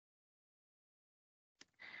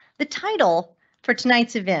The title for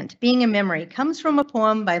tonight's event, Being a Memory, comes from a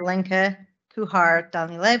poem by Lenka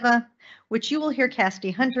Kuhar-Danileva, which you will hear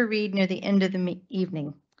Cassidy Hunter read near the end of the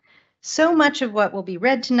evening. So much of what will be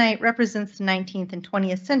read tonight represents the 19th and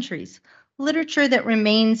 20th centuries, literature that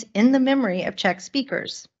remains in the memory of Czech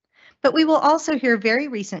speakers. But we will also hear very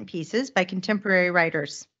recent pieces by contemporary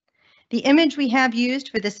writers. The image we have used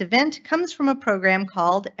for this event comes from a program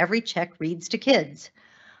called Every Czech Reads to Kids.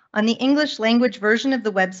 On the English language version of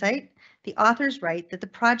the website, the authors write that the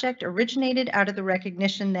project originated out of the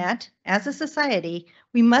recognition that, as a society,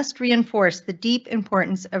 we must reinforce the deep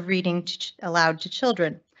importance of reading aloud to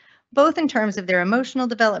children, both in terms of their emotional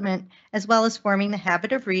development as well as forming the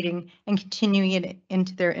habit of reading and continuing it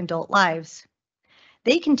into their adult lives.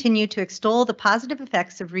 They continue to extol the positive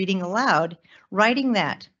effects of reading aloud, writing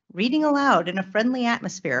that reading aloud in a friendly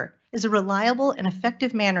atmosphere is a reliable and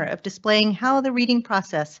effective manner of displaying how the reading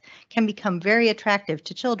process can become very attractive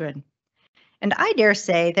to children. And I dare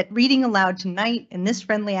say that reading aloud tonight in this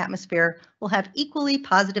friendly atmosphere will have equally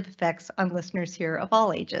positive effects on listeners here of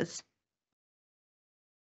all ages.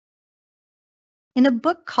 In a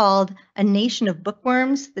book called A Nation of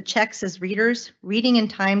Bookworms, The Czechs as Readers, Reading in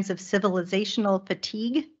Times of Civilizational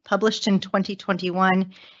Fatigue, published in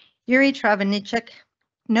 2021, Yuri Travanichek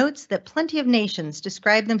notes that plenty of nations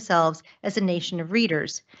describe themselves as a nation of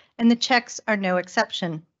readers, and the Czechs are no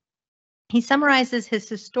exception. He summarizes his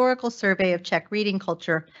historical survey of Czech reading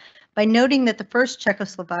culture by noting that the first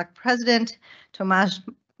Czechoslovak president, Tomáš,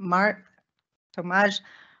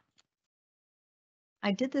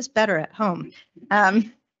 I did this better at home,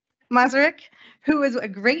 Masaryk, who was a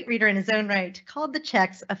great reader in his own right, called the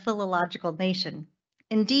Czechs a philological nation.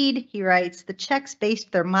 Indeed, he writes, the Czechs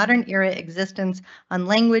based their modern era existence on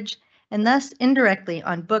language and thus indirectly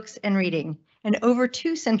on books and reading. And over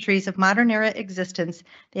 2 centuries of modern era existence,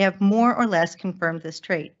 they have more or less confirmed this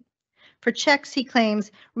trait. For Czechs, he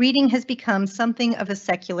claims, reading has become something of a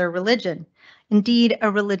secular religion, indeed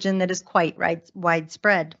a religion that is quite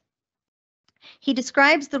widespread. He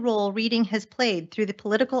describes the role reading has played through the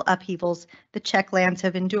political upheavals the Czech lands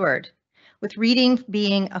have endured, with reading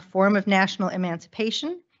being a form of national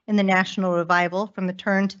emancipation in the national revival from the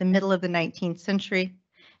turn to the middle of the 19th century,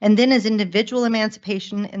 and then as individual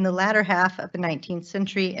emancipation in the latter half of the 19th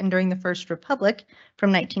century and during the First Republic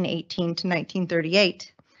from 1918 to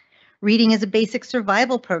 1938. Reading is a basic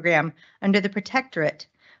survival program under the Protectorate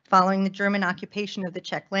following the German occupation of the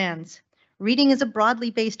Czech lands. Reading is a broadly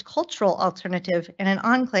based cultural alternative and an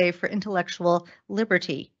enclave for intellectual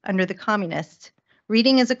liberty under the communists.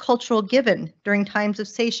 Reading is a cultural given during times of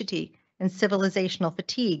satiety and civilizational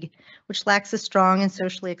fatigue, which lacks a strong and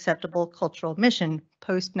socially acceptable cultural mission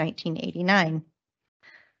post-1989.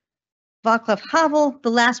 Václav Havel, the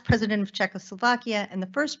last president of Czechoslovakia and the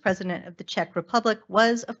first president of the Czech Republic,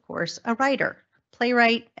 was, of course, a writer,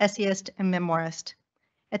 playwright, essayist, and memoirist.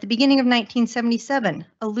 At the beginning of 1977,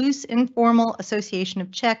 a loose, informal association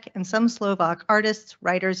of Czech and some Slovak artists,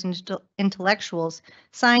 writers, and intellectuals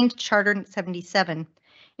signed Charter 77,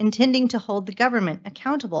 intending to hold the government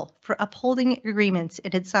accountable for upholding agreements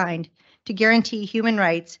it had signed to guarantee human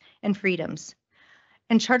rights and freedoms.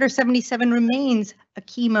 And Charter 77 remains a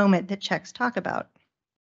key moment that Czechs talk about.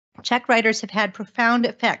 Czech writers have had profound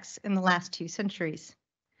effects in the last 2 centuries.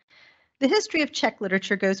 The history of Czech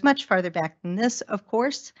literature goes much farther back than this, of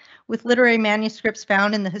course, with literary manuscripts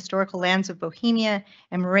found in the historical lands of Bohemia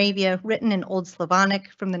and Moravia written in Old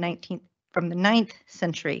Slavonic from the 9th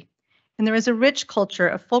century. And there is a rich culture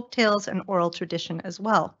of folk tales and oral tradition as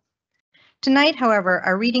well. Tonight, however,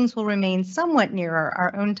 our readings will remain somewhat nearer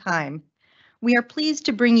our own time. We are pleased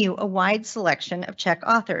to bring you a wide selection of Czech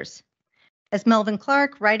authors. As Melvin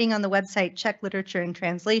Clark, writing on the website Czech Literature and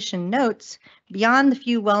Translation, notes, beyond the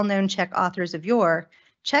few well-known Czech authors of yore,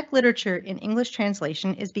 Czech literature in English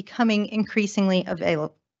translation is becoming increasingly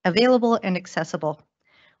available and accessible.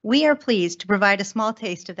 We are pleased to provide a small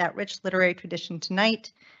taste of that rich literary tradition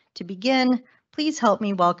tonight. To begin, please help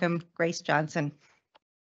me welcome Grace Johnson.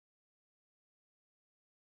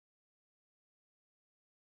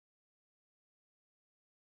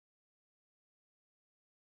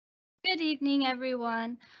 Good evening,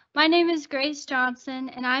 everyone. My name is Grace Johnson,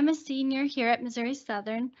 and I'm a senior here at Missouri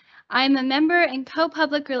Southern. I am a member and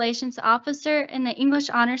co-public relations officer in the English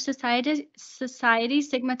Honor Society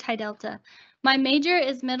Sigma Chi Delta. My major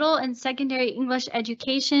is middle and secondary English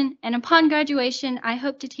education, and upon graduation, I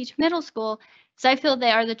hope to teach middle school, as I feel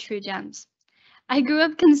they are the true gems. I grew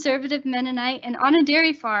up conservative Mennonite and on a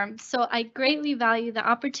dairy farm, so I greatly value the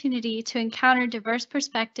opportunity to encounter diverse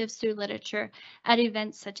perspectives through literature at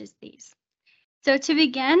events such as these. So to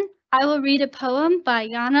begin, I will read a poem by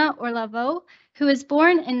Jana Orlavo, who was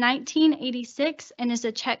born in 1986 and is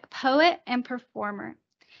a Czech poet and performer.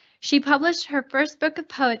 She published her first book of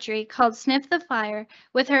poetry called Sniff the Fire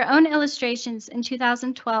with her own illustrations in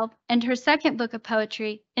 2012 and her second book of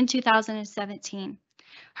poetry in 2017.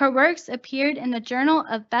 Her works appeared in the Journal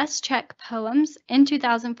of Best Czech Poems in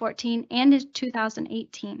 2014 and in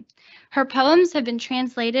 2018. Her poems have been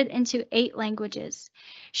translated into 8 languages.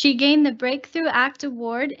 She gained the Breakthrough Act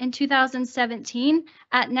Award in 2017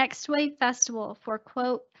 at Next Wave Festival for,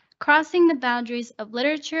 quote, crossing the boundaries of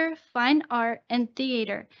literature, fine art, and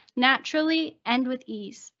theater naturally and with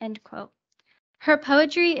ease, end quote. Her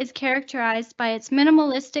poetry is characterized by its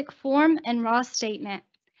minimalistic form and raw statement.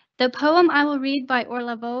 The poem I will read by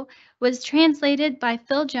Orlavo was translated by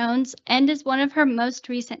Phil Jones and is one of her most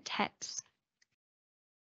recent texts.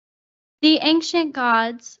 The ancient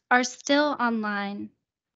gods are still online.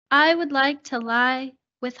 I would like to lie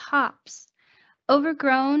with hops,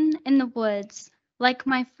 overgrown in the woods, like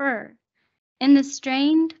my fur, in the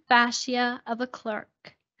strained fascia of a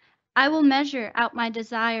clerk. I will measure out my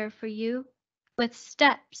desire for you with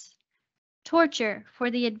steps, torture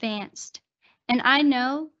for the advanced, and I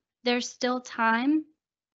know there's still time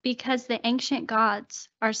because the ancient gods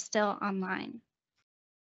are still online.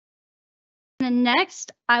 And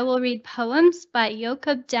next, I will read poems by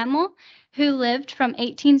Jakob Demel, who lived from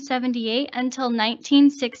 1878 until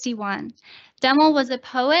 1961. Demel was a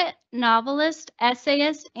poet, novelist,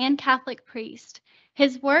 essayist, and Catholic priest.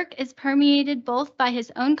 His work is permeated both by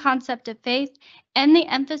his own concept of faith and the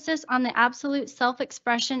emphasis on the absolute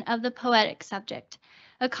self-expression of the poetic subject.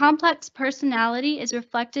 A complex personality is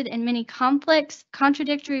reflected in many conflicts,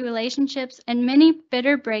 contradictory relationships, and many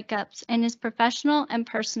bitter breakups in his professional and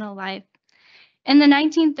personal life. In the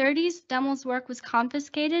 1930s, Demel's work was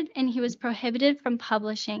confiscated and he was prohibited from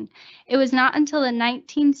publishing. It was not until the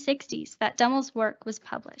 1960s that Demel's work was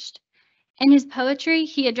published. In his poetry,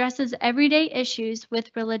 he addresses everyday issues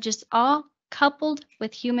with religious awe coupled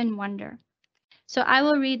with human wonder. So I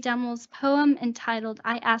will read Demel's poem entitled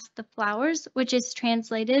I Ask the Flowers, which is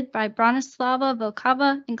translated by Bronislava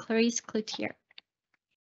Vlkava and Clarice Cloutier.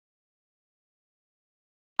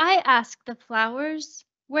 I asked the flowers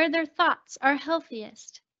where their thoughts are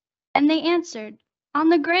healthiest, and they answered, on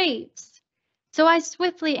the graves. So I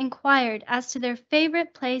swiftly inquired as to their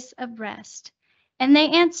favorite place of rest, and they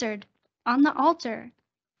answered, on the altar.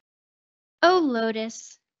 O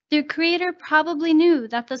lotus, the Creator probably knew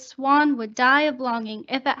that the swan would die of longing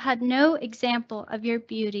if it had no example of your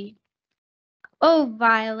beauty. O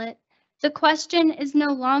violet, the question is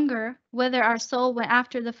no longer whether our soul went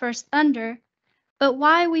after the first thunder, but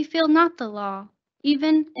why we feel not the law,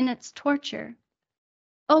 even in its torture.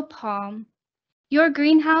 O palm, your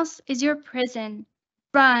greenhouse is your prison.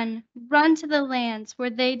 Run, run to the lands where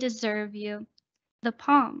they deserve you. The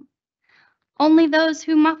palm. Only those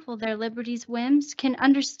who muffle their liberty's whims can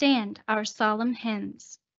understand our solemn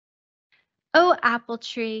hymns. O apple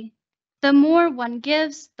tree, the more one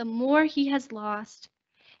gives, the more he has lost.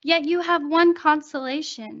 Yet you have one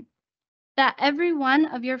consolation, that every one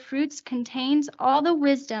of your fruits contains all the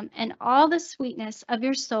wisdom and all the sweetness of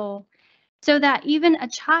your soul, so that even a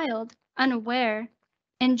child, unaware,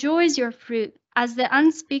 enjoys your fruit as the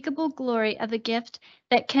unspeakable glory of a gift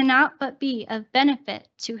that cannot but be of benefit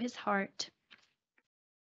to his heart.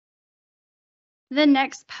 The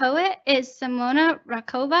next poet is Simona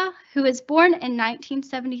Rakova, who was born in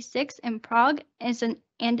 1976 in Prague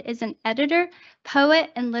and is an editor,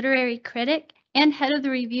 poet, and literary critic, and head of the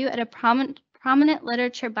review at a prominent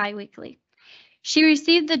literature biweekly. She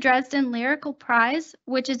received the Dresden Lyrical Prize,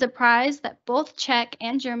 which is a prize that both Czech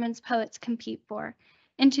and German poets compete for,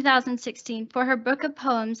 in 2016 for her book of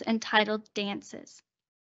poems entitled Dances.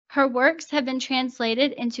 Her works have been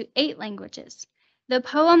translated into 8 languages. The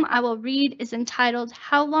poem I will read is entitled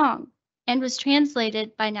How Long and was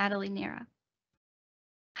translated by Natalie Nera.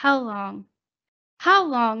 How long? How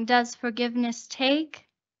long does forgiveness take?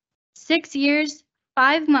 6 years,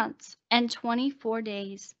 5 months, and 24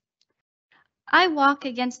 days. I walk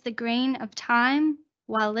against the grain of time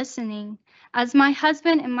while listening as my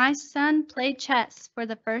husband and my son play chess for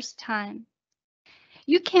the first time.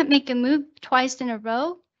 You can't make a move twice in a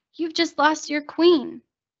row. You've just lost your queen.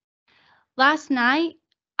 Last night,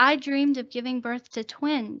 I dreamed of giving birth to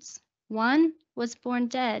twins. One was born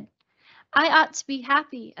dead. I ought to be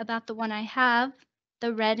happy about the one I have,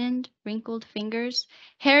 the reddened, wrinkled fingers,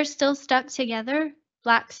 hair still stuck together,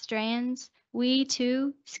 black strands, we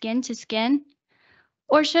two, skin to skin.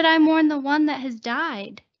 Or should I mourn the one that has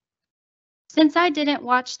died? Since I didn't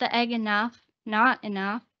watch the egg enough, not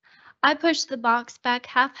enough, I pushed the box back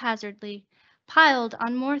haphazardly, piled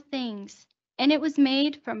on more things, and it was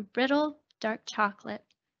made from brittle, dark chocolate.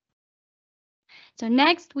 So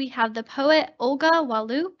next we have the poet Olga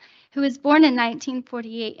Walu, who was born in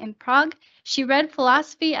 1948 in Prague. She read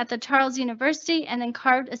philosophy at the Charles University and then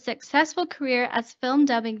carved a successful career as film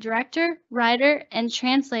dubbing director, writer, and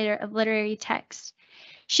translator of literary texts.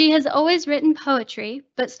 She has always written poetry,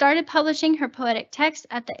 but started publishing her poetic text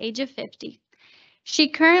at the age of 50. She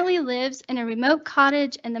currently lives in a remote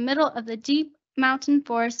cottage in the middle of the deep mountain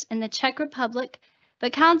forest in the Czech Republic,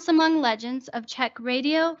 but counts among legends of Czech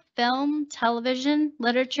radio, film, television,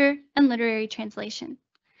 literature, and literary translation.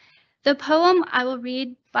 The poem I will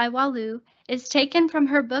read by Walu is taken from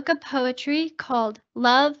her book of poetry called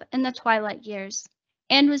Love in the Twilight Years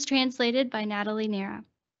and was translated by Natalie Nera.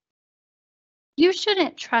 You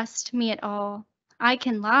shouldn't trust me at all. I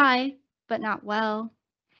can lie, but not well.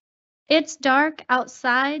 It's dark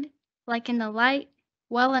outside, like in the light,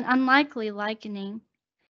 well, an unlikely likening.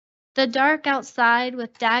 The dark outside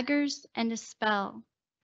with daggers and a spell,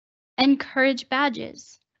 and courage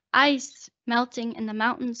badges, ice melting in the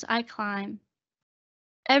mountains I climb.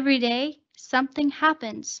 Every day, something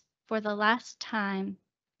happens for the last time.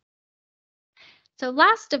 So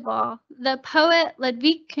last of all, the poet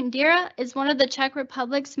Ludvík Kundera is one of the Czech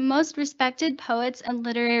Republic's most respected poets and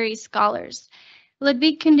literary scholars.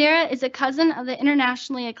 Ludvík Kundera is a cousin of the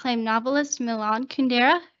internationally acclaimed novelist Milan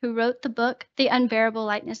Kundera, who wrote the book The Unbearable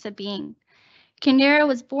Lightness of Being. Kundera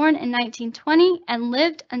was born in 1920 and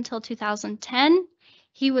lived until 2010.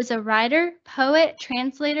 He was a writer, poet,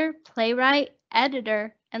 translator, playwright,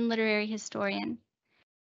 editor, and literary historian.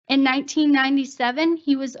 In 1997,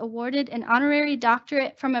 he was awarded an honorary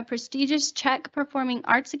doctorate from a prestigious Czech Performing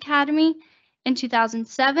Arts Academy. In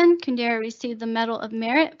 2007, Kundera received the Medal of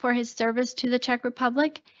Merit for his service to the Czech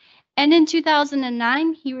Republic. And in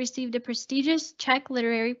 2009, he received a prestigious Czech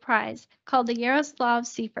literary prize called the Jaroslav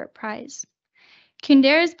Seifert Prize.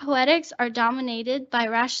 Kundera's poetics are dominated by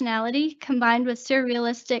rationality combined with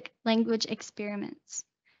surrealistic language experiments.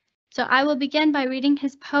 So I will begin by reading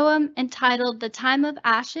his poem entitled The Time of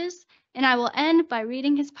Ashes, and I will end by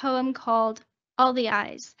reading his poem called All the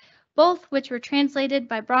Eyes, both which were translated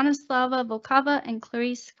by Bronislava Volkova and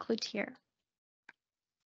Clarice Cloutier.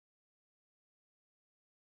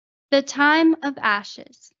 The Time of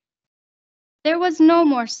Ashes. There was no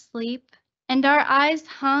more sleep, and our eyes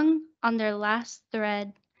hung on their last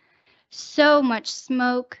thread. So much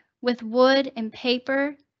smoke, with wood and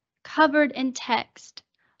paper, covered in text,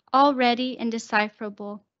 already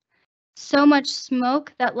indecipherable. So much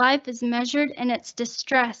smoke that life is measured in its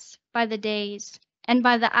distress by the days, and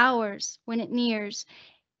by the hours when it nears.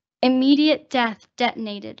 Immediate death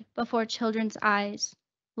detonated before children's eyes.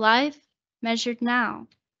 Life measured now,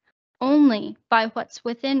 only by what's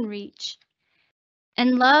within reach.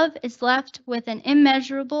 And love is left with an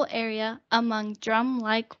immeasurable area among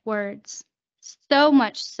drum-like words. So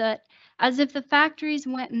much soot, as if the factories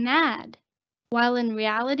went mad, while in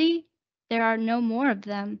reality, there are no more of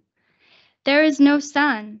them. There is no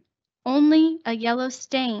sun, only a yellow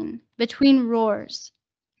stain between roars.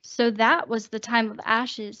 So that was the time of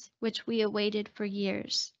ashes which we awaited for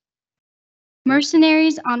years.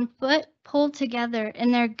 Mercenaries on foot pull together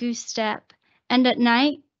in their goose step, and at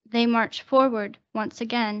night they march forward once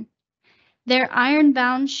again. Their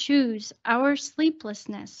iron-bound shoes our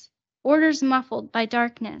sleeplessness, orders muffled by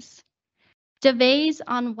darkness. Devers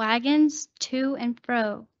on wagons to and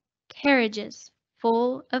fro, carriages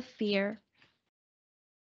full of fear.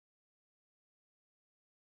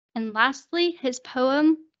 And lastly, his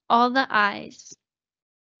poem, All the Eyes.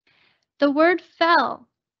 The word fell,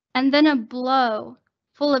 and then a blow,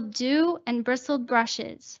 full of dew and bristled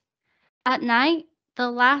brushes. At night,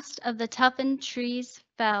 the last of the toughened trees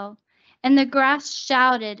fell, and the grass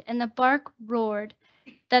shouted and the bark roared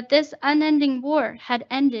that this unending war had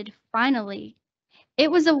ended finally. It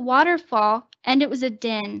was a waterfall, and it was a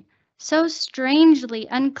din, so strangely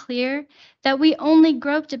unclear that we only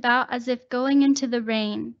groped about as if going into the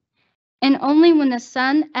rain. And only when the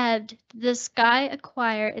sun ebbed did the sky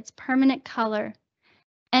acquire its permanent color.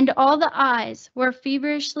 And all the eyes were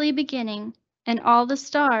feverishly beginning, and all the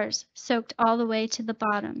stars soaked all the way to the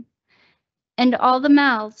bottom. And all the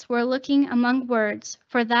mouths were looking among words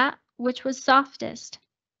for that which was softest.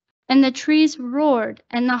 And the trees roared,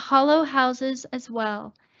 and the hollow houses as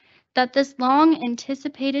well, that this long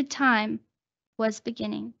anticipated time was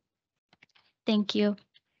beginning. Thank you.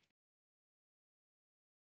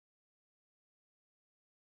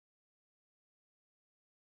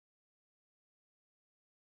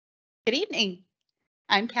 Good evening.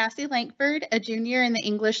 I'm Cassie Lankford, a junior in the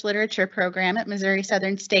English Literature program at Missouri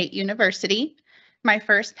Southern State University. My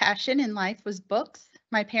first passion in life was books,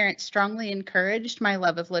 my parents strongly encouraged my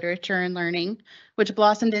love of literature and learning, which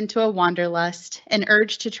blossomed into a wanderlust, an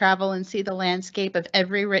urge to travel and see the landscape of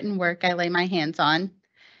every written work I lay my hands on.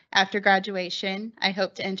 After graduation, I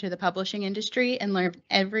hope to enter the publishing industry and learn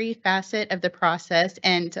every facet of the process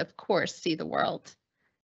and, of course, see the world.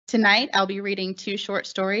 Tonight, I'll be reading 2 short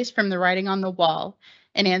stories from The Writing on the Wall,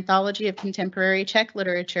 an anthology of contemporary Czech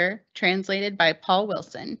literature translated by Paul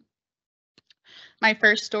Wilson. My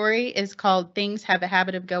first story is called Things Have a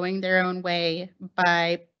Habit of Going Their Own Way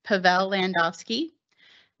by Pavel Landowski.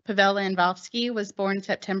 Pavel Landowski was born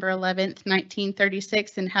September 11th,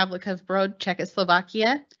 1936 in Havlíčkův Brod,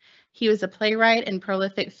 Czechoslovakia. He was a playwright and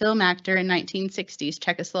prolific film actor in 1960s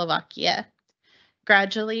Czechoslovakia.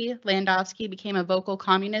 Gradually, Landowski became a vocal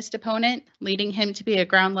communist opponent, leading him to be a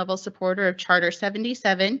ground-level supporter of Charter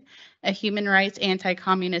 77, a human rights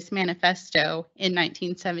anti-communist manifesto, in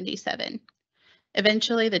 1977.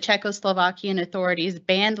 Eventually, the Czechoslovakian authorities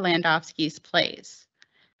banned Landowski's plays.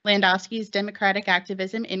 Landowski's democratic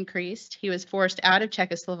activism increased. He was forced out of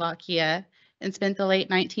Czechoslovakia and spent the late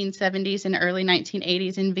 1970s and early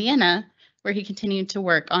 1980s in Vienna, where he continued to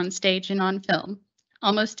work on stage and on film.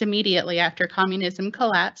 Almost immediately after communism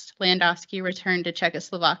collapsed, Landowski returned to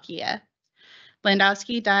Czechoslovakia.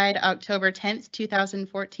 Landowski died October 10,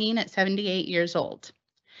 2014 at 78 years old.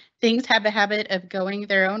 Things Have a Habit of Going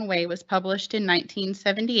Their Own Way was published in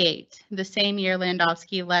 1978, the same year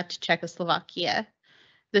Landowski left Czechoslovakia.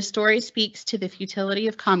 The story speaks to the futility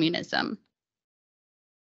of communism.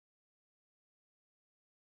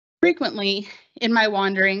 Frequently, in my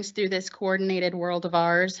wanderings through this coordinated world of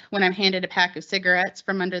ours, when I'm handed a pack of cigarettes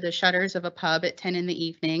from under the shutters of a pub at 10 in the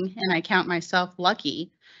evening, and I count myself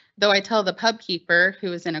lucky, though I tell the pub keeper,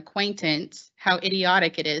 who is an acquaintance, how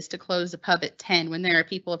idiotic it is to close a pub at 10 when there are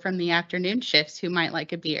people from the afternoon shifts who might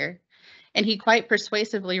like a beer. And he quite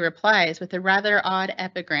persuasively replies with a rather odd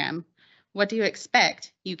epigram, "What do you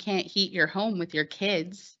expect? You can't heat your home with your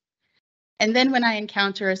kids." And then when I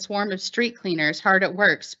encounter a swarm of street cleaners hard at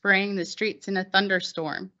work spraying the streets in a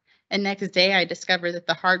thunderstorm, and next day I discover that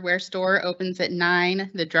the hardware store opens at 9,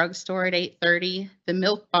 the drugstore at 8:30, the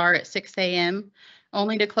milk bar at 6 a.m.,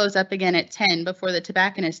 only to close up again at 10 before the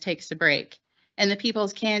tobacconist takes a break, and the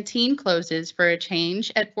people's canteen closes for a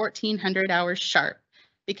change at 1400 hours sharp,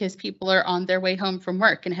 because people are on their way home from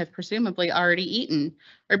work and have presumably already eaten,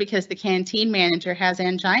 or because the canteen manager has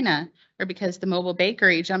angina, or because the mobile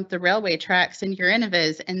bakery jumped the railway tracks in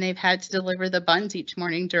Urinoviz and they've had to deliver the buns each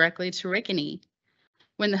morning directly to Rickety.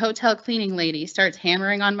 When the hotel cleaning lady starts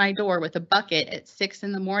hammering on my door with a bucket at 6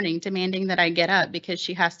 in the morning demanding that I get up because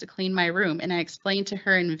she has to clean my room, and I explain to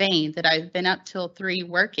her in vain that I've been up till 3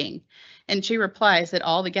 working, and she replies that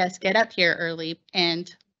all the guests get up here early,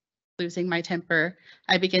 and losing my temper,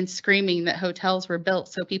 I begin screaming that hotels were built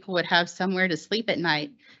so people would have somewhere to sleep at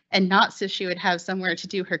night, and not so she would have somewhere to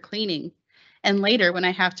do her cleaning. And later, when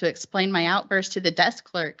I have to explain my outburst to the desk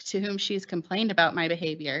clerk, to whom she's complained about my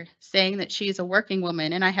behavior, saying that she's a working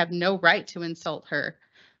woman and I have no right to insult her,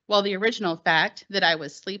 while the original fact that I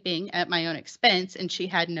was sleeping at my own expense and she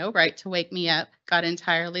had no right to wake me up got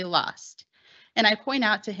entirely lost. And I point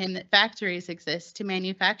out to him that factories exist to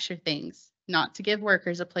manufacture things, not to give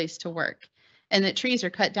workers a place to work, and that trees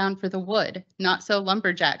are cut down for the wood, not so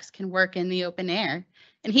lumberjacks can work in the open air.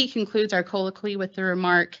 And he concludes our colloquy with the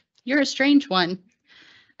remark, "You're a strange one."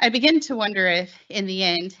 I begin to wonder if, in the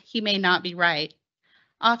end, he may not be right.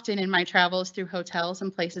 Often in my travels through hotels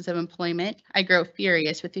and places of employment, I grow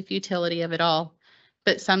furious with the futility of it all.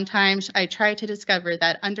 But sometimes I try to discover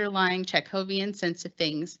that underlying Chekhovian sense of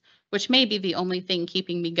things, which may be the only thing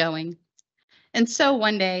keeping me going. And so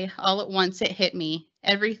one day, all at once it hit me.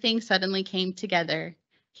 Everything suddenly came together.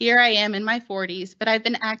 Here I am in my 40s, but I've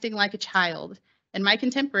been acting like a child, and my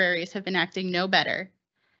contemporaries have been acting no better.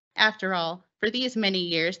 After all, for these many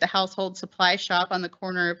years, the household supply shop on the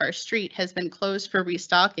corner of our street has been closed for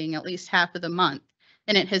restocking at least half of the month,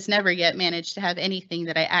 and it has never yet managed to have anything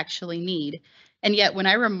that I actually need. And yet when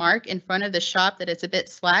I remark in front of the shop that it's a bit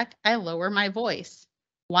slack, I lower my voice.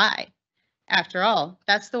 Why? After all,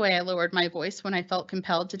 that's the way I lowered my voice when I felt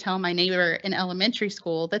compelled to tell my neighbor in elementary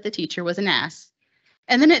school that the teacher was an ass.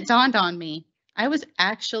 And then it dawned on me, I was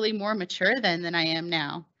actually more mature then than I am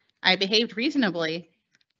now. I behaved reasonably.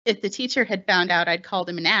 If the teacher had found out I'd called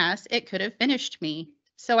him an ass, it could have finished me.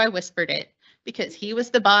 So I whispered it, because he was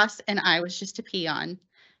the boss and I was just a peon.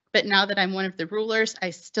 But now that I'm one of the rulers, I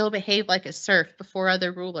still behave like a serf before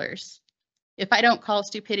other rulers. If I don't call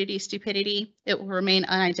stupidity stupidity, it will remain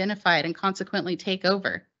unidentified and consequently take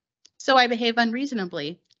over. So I behave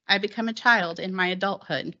unreasonably. I become a child in my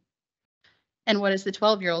adulthood. And what is the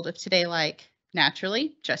 12-year-old of today like?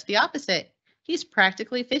 Naturally, just the opposite. He's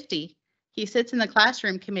practically 50. He sits in the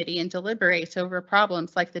classroom committee and deliberates over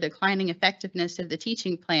problems like the declining effectiveness of the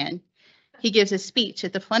teaching plan. He gives a speech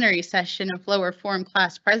at the plenary session of lower form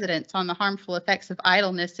class presidents on the harmful effects of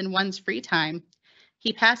idleness in one's free time.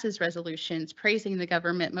 He passes resolutions praising the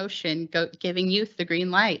government motion, giving youth the green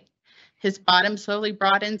light. His bottom slowly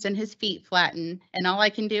broadens and his feet flatten, and all I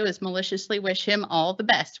can do is maliciously wish him all the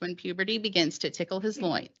best when puberty begins to tickle his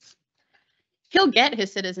loins. He'll get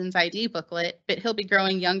his citizen's ID booklet, but he'll be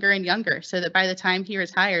growing younger and younger so that by the time he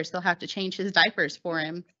retires, they'll have to change his diapers for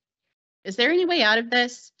him. Is there any way out of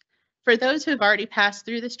this? For those who have already passed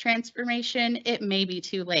through this transformation, it may be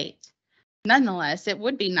too late. Nonetheless, it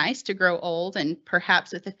would be nice to grow old and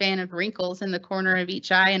perhaps with a fan of wrinkles in the corner of each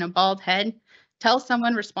eye and a bald head, tell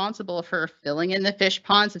someone responsible for filling in the fish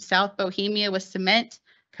ponds of South Bohemia with cement,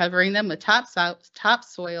 covering them with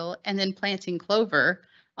topsoil, and then planting clover,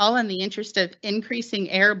 all in the interest of increasing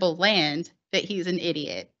arable land, that he's an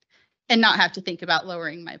idiot, and not have to think about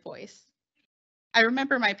lowering my voice. I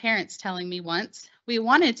remember my parents telling me once, "We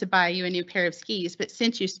wanted to buy you a new pair of skis, but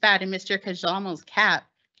since you spat in Mr. Kajalmo's cap,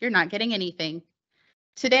 you're not getting anything."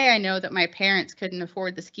 Today, I know that my parents couldn't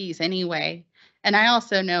afford the skis anyway. And I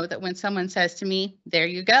also know that when someone says to me, "There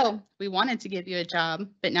you go, we wanted to give you a job,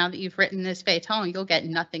 but now that you've written this feuilleton, you'll get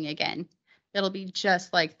nothing again." It'll be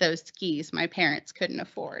just like those skis my parents couldn't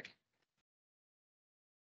afford.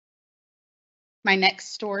 My next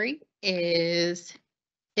story is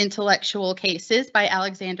Intellectual Cases by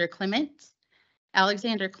Alexander Clement.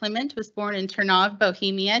 Alexander Clement was born in Trnov,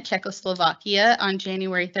 Bohemia, Czechoslovakia on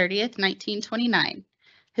January 30th, 1929.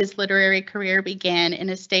 His literary career began in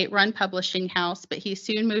a state-run publishing house, but he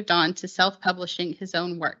soon moved on to self-publishing his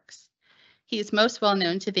own works. He is most well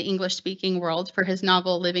known to the English-speaking world for his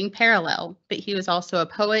novel Living Parallel, but he was also a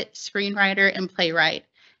poet, screenwriter, and playwright,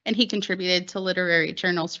 and he contributed to literary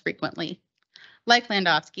journals frequently. Like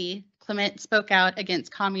Landowski, Clement spoke out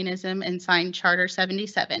against communism and signed Charter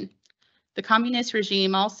 77. The communist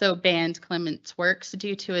regime also banned Clement's works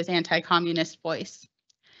due to his anti-communist voice.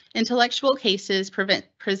 Intellectual Cases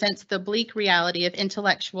presents the bleak reality of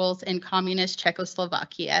intellectuals in communist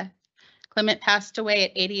Czechoslovakia. Clement passed away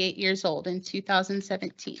at 88 years old in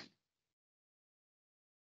 2017.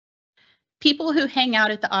 People who hang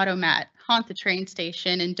out at the automat, haunt the train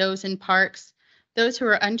station, and doze in parks, those who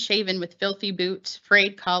are unshaven with filthy boots,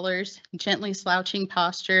 frayed collars, gently slouching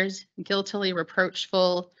postures, guiltily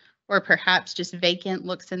reproachful, or perhaps just vacant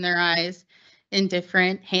looks in their eyes,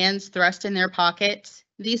 indifferent, hands thrust in their pockets.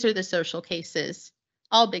 These are the social cases.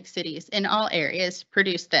 All big cities in all areas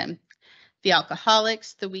produce them. The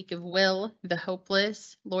alcoholics, the weak of will, the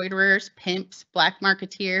hopeless, loiterers, pimps, black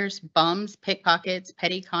marketeers, bums, pickpockets,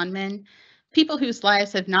 petty conmen, people whose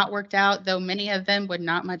lives have not worked out, though many of them would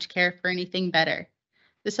not much care for anything better.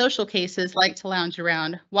 The social cases like to lounge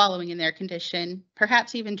around, wallowing in their condition,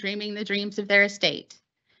 perhaps even dreaming the dreams of their estate.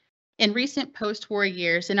 In recent post-war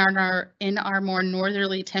years, in our more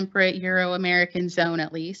northerly temperate Euro-American zone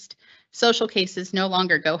at least, social cases no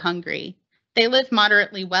longer go hungry. They live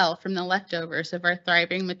moderately well from the leftovers of our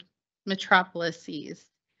thriving metropolises.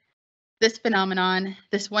 This phenomenon,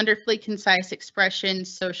 this wonderfully concise expression,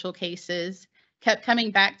 social cases, kept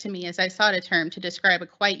coming back to me as I sought a term to describe a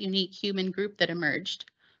quite unique human group that emerged,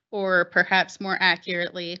 or perhaps more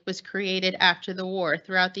accurately, was created after the war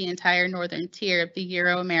throughout the entire northern tier of the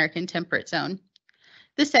Euro-American temperate zone.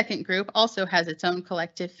 The second group also has its own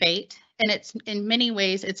collective fate, and in many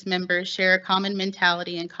ways its members share a common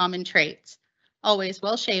mentality and common traits. Always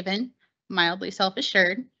well-shaven, mildly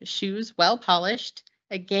self-assured, shoes well-polished,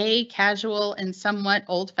 a gay, casual, and somewhat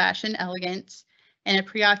old-fashioned elegance, and a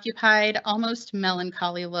preoccupied, almost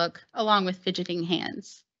melancholy look, along with fidgeting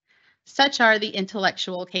hands. Such are the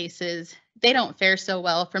intellectual cases. They don't fare so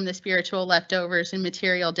well from the spiritual leftovers and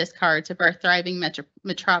material discards of our thriving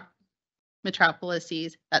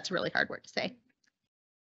metropolises. That's a really hard word to say.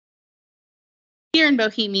 Here in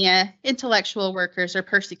Bohemia, intellectual workers are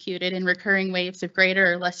persecuted in recurring waves of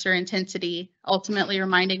greater or lesser intensity, ultimately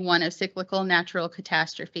reminding one of cyclical natural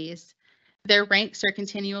catastrophes. Their ranks are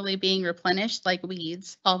continually being replenished like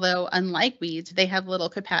weeds, although unlike weeds, they have little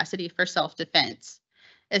capacity for self-defense.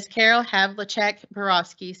 As Karel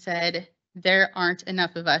Havlicek-Borowski said, "There aren't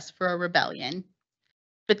enough of us for a rebellion."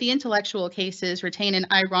 But the intellectual cases retain an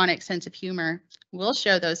ironic sense of humor. We'll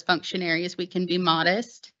show those functionaries we can be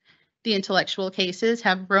modest. The intellectual cases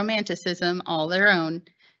have romanticism all their own.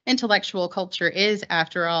 Intellectual culture is,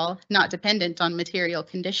 after all, not dependent on material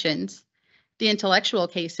conditions. The intellectual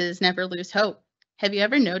cases never lose hope. Have you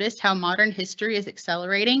ever noticed how modern history is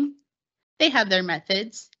accelerating? They have their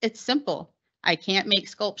methods. It's simple. I can't make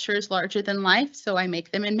sculptures larger than life, so I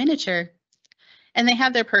make them in miniature. And they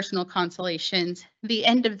have their personal consolations. The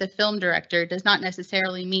end of the film director does not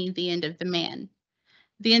necessarily mean the end of the man.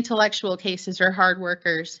 The intellectual cases are hard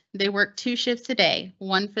workers. They work 2 shifts a day,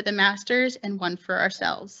 one for the masters and one for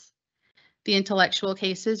ourselves. The intellectual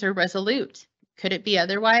cases are resolute. Could it be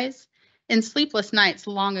otherwise? In sleepless nights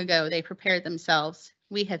long ago, they prepared themselves.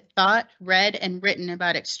 We have thought, read, and written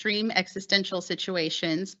about extreme existential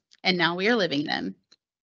situations, and now we are living them.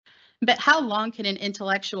 But how long can an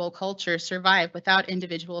intellectual culture survive without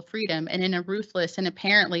individual freedom and in a ruthless and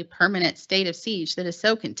apparently permanent state of siege that is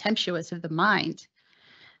so contemptuous of the mind?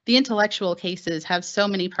 The intellectual cases have so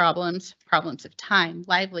many problems of time,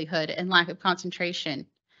 livelihood, and lack of concentration.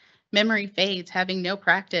 Memory fades, having no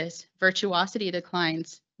practice. Virtuosity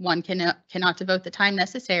declines. One cannot devote the time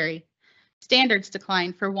necessary. Standards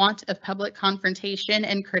decline for want of public confrontation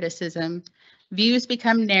and criticism. Views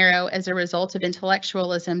become narrow as a result of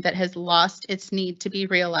intellectualism that has lost its need to be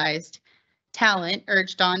realized. Talent,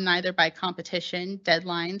 urged on neither by competition,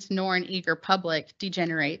 deadlines, nor an eager public,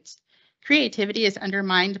 degenerates. Creativity is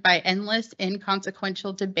undermined by endless,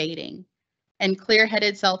 inconsequential debating, and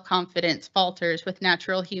clear-headed self-confidence falters with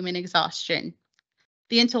natural human exhaustion.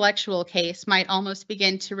 The intellectual case might almost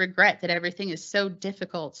begin to regret that everything is so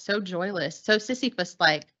difficult, so joyless, so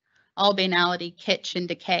Sisyphus-like, all banality, kitsch, and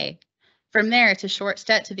decay. From there, it's a short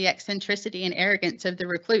step to the eccentricity and arrogance of the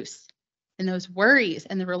recluse, and those worries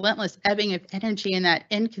and the relentless ebbing of energy and that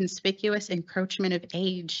inconspicuous encroachment of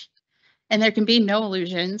age. And there can be no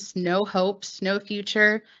illusions, no hopes, no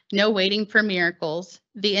future, no waiting for miracles.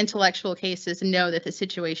 The intellectual cases know that the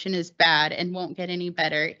situation is bad and won't get any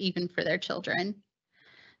better, even for their children.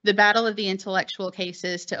 The battle of the intellectual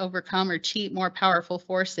cases to overcome or cheat more powerful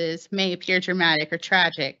forces may appear dramatic or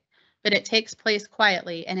tragic, but it takes place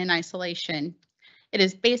quietly and in isolation. It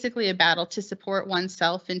is basically a battle to support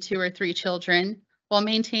oneself and 2 or 3 children while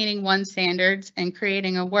maintaining one's standards and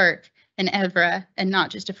creating a work, an oeuvre, and not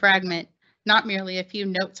just a fragment. Not merely a few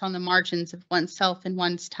notes on the margins of oneself and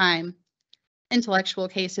one's time. Intellectual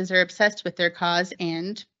cases are obsessed with their cause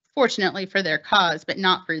and, fortunately for their cause, but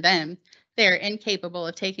not for them, they are incapable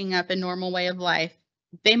of taking up a normal way of life.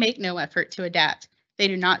 They make no effort to adapt. They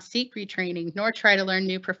do not seek retraining nor try to learn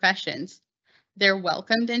new professions. They're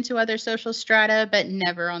welcomed into other social strata, but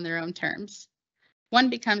never on their own terms. One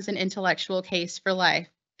becomes an intellectual case for life.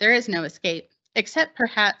 There is no escape, except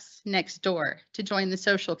perhaps next door to join the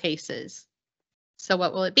social cases. So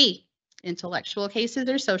what will it be? Intellectual cases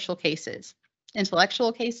or social cases?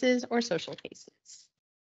 Intellectual cases or social cases?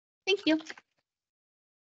 Thank you.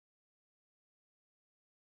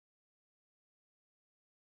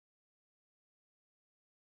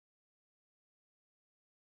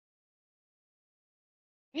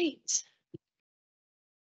 Great.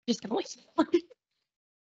 Just going.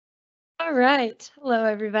 All right. Hello,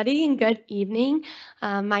 everybody, and good evening.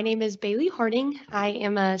 My name is Bailey Harding. I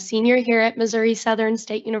am a senior here at Missouri Southern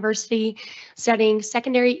State University studying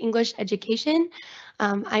secondary English education.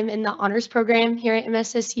 I'm in the honors program here at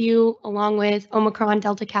MSSU, along with Omicron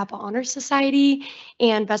Delta Kappa Honor Society,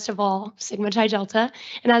 and best of all, Sigma Chi Delta.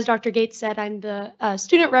 And as Dr. Gates said, I'm the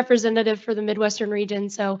student representative for the Midwestern region,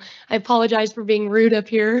 so I apologize for being rude up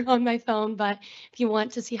here on my phone, but if you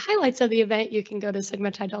want to see highlights of the event, you can go to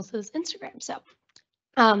Sigma Chi Delta's Instagram. So,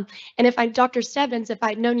 and if Dr. Stebbins, if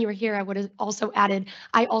I'd known you were here, I would have also added,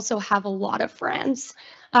 I also have a lot of friends,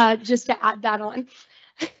 just to add that on.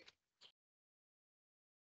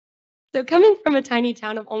 So coming from a tiny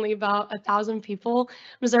town of only about 1,000 people,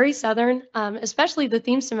 Missouri Southern, especially the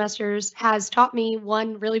theme semesters, has taught me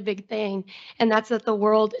one really big thing, and that's that the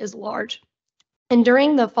world is large. And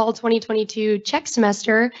during the fall 2022 Czech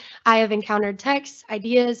semester, I have encountered texts,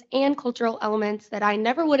 ideas, and cultural elements that I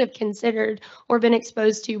never would have considered or been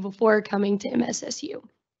exposed to before coming to MSSU.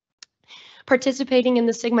 Participating in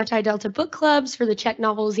the Sigma Chi Delta book clubs for the Czech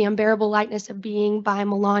novels The Unbearable Lightness of Being by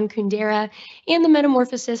Milan Kundera and The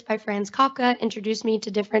Metamorphosis by Franz Kafka introduced me to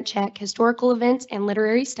different Czech historical events and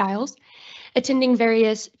literary styles. Attending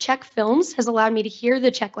various Czech films has allowed me to hear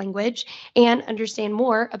the Czech language and understand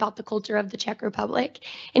more about the culture of the Czech Republic.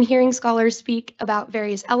 And hearing scholars speak about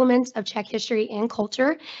various elements of Czech history and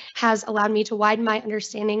culture has allowed me to widen my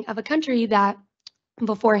understanding of a country that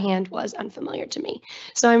beforehand was unfamiliar to me.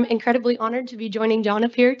 So I'm incredibly honored to be joining John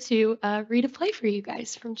up here to read a play for you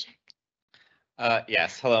guys from Czech.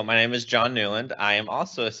 Yes, hello, my name is John Newland. I am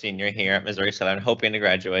also a senior here at Missouri Southern, hoping to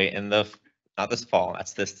graduate in not this fall,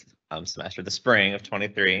 that's this semester, the spring of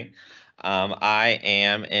 23. I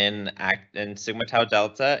am in Sigma Tau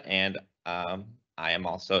Delta, and I am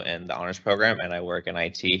also in the honors program, and I work in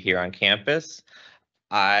IT here on campus.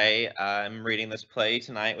 I am reading this play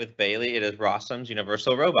tonight with Bailey. It is Rossum's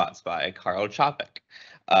Universal Robots by Karl Čapek.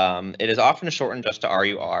 It is often shortened just to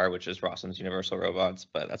RUR, which is Rossum's Universal Robots,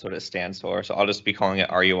 but that's what it stands for. So I'll just be calling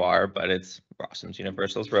it RUR, but it's Rossum's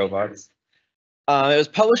Universal Robots. It was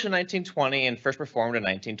published in 1920 and first performed in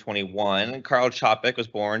 1921. Karl Čapek was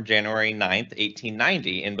born January 9th,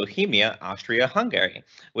 1890 in Bohemia, Austria-Hungary,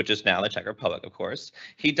 which is now the Czech Republic, of course.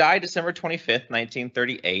 He died December 25th,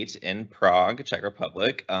 1938 in Prague, Czech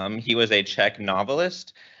Republic. He was a Czech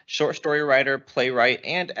novelist, short story writer, playwright,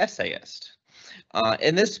 and essayist.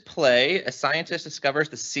 In this play, a scientist discovers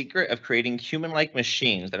the secret of creating human-like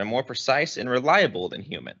machines that are more precise and reliable than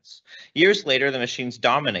humans. Years later, the machines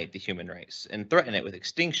dominate the human race and threaten it with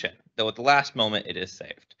extinction, though at the last moment it is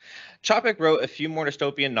saved. Čapek wrote a few more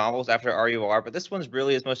dystopian novels after RUR, but this one's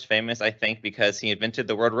really his most famous, I think, because he invented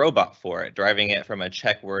the word robot for it, deriving it from a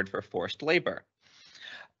Czech word for forced labor.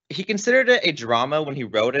 He considered it a drama when he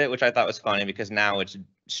wrote it, which I thought was funny because now it's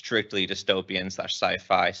strictly dystopian /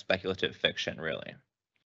 sci-fi speculative fiction, really.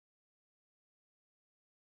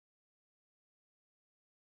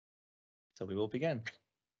 So we will begin.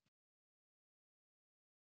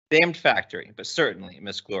 Damned factory, but certainly,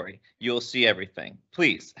 Miss Glory, you'll see everything.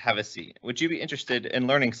 Please have a seat. Would you be interested in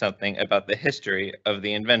learning something about the history of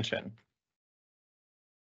the invention?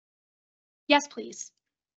 Yes, please.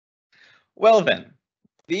 Well then.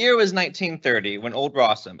 The year was 1930 when old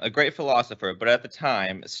Rossum, a great philosopher, but at the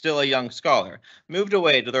time still a young scholar, moved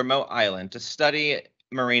away to the remote island to study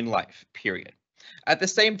marine life, period. At the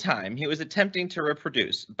same time, he was attempting to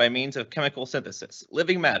reproduce, by means of chemical synthesis,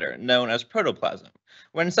 living matter known as protoplasm,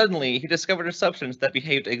 when suddenly he discovered a substance that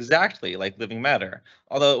behaved exactly like living matter,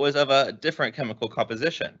 although it was of a different chemical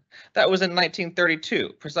composition. That was in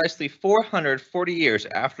 1932, precisely 440 years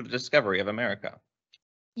after the discovery of America.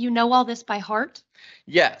 You know all this by heart?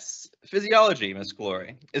 Yes, physiology, Miss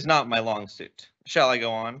Glory, is not my long suit. Shall I go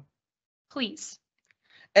on? Please.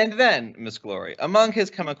 And then, Miss Glory, among his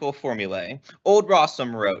chemical formulae, old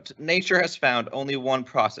Rossum wrote, nature has found only one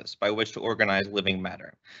process by which to organize living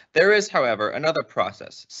matter. There is, however, another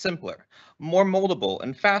process, simpler, more moldable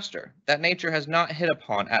and faster, that nature has not hit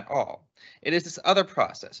upon at all. It is this other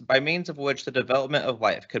process, by means of which the development of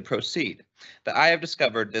life could proceed, that I have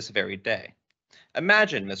discovered this very day.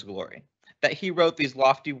 Imagine, Miss Glory, that he wrote these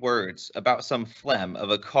lofty words about some phlegm of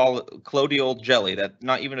a colloidal jelly that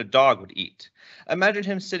not even a dog would eat. Imagine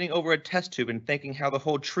him sitting over a test tube and thinking how the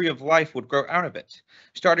whole tree of life would grow out of it,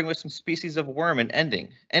 starting with some species of worm and ending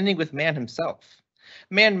with man himself.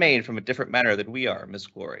 Man made from a different matter than we are, Miss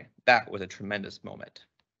Glory. That was a tremendous moment.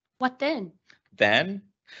 What then? Then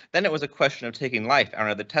it was a question of taking life out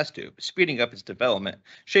of the test tube, speeding up its development,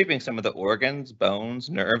 shaping some of the organs, bones,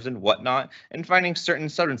 nerves, and whatnot, and finding certain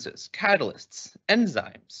substances, catalysts,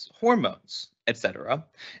 enzymes, hormones, etc.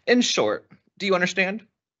 In short, do you understand?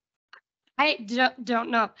 I don't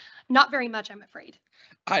know. Not very much, I'm afraid.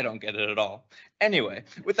 I don't get it at all. Anyway,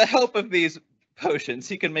 with the help of these potions,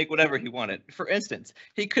 he could make whatever he wanted. For instance,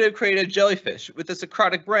 he could have created a jellyfish with a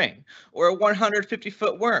Socratic brain, or a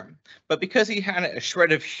 150-foot worm. But because he had a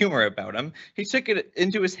shred of humor about him, he took it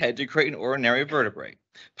into his head to create an ordinary vertebrate,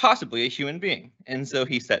 possibly a human being, and so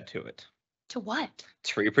he set to it. To what?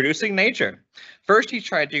 To reproducing nature. First, he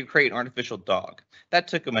tried to create an artificial dog. That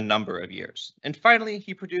took him a number of years. And finally,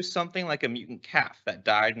 he produced something like a mutant calf that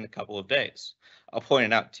died in a couple of days. I'll point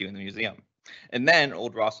it out to you in the museum. And then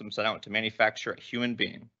old Rossum set out to manufacture a human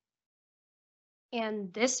being.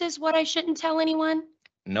 And this is what I shouldn't tell anyone?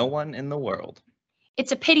 No one in the world.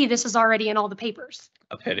 It's a pity this is already in all the papers.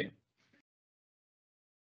 A pity.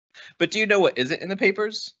 But do you know what isn't in the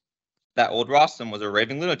papers? That old Rossum was a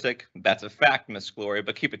raving lunatic. That's a fact, Miss Glory,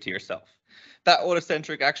 but keep it to yourself. That old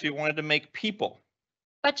eccentric actually wanted to make people.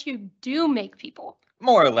 But you do make people.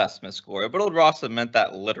 More or less, Miss Gloria, but old Rossum meant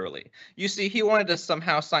that literally. You see, he wanted to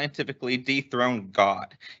somehow scientifically dethrone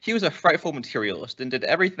God. He was a frightful materialist and did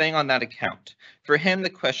everything on that account. For him, the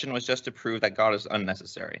question was just to prove that God is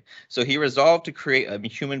unnecessary. So he resolved to create a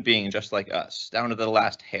human being just like us, down to the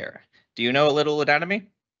last hair. Do you know a little anatomy?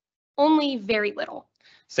 Only very little.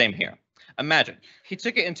 Same here. Imagine, he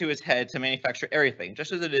took it into his head to manufacture everything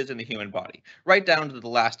just as it is in the human body, right down to the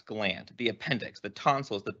last gland, the appendix, the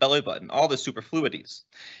tonsils, the belly button, all the superfluities.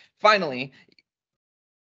 Finally,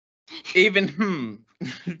 even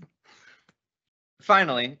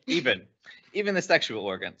the sexual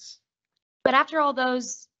organs. But after all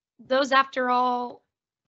those after all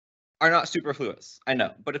are not superfluous, I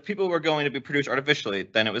know. But if people were going to be produced artificially,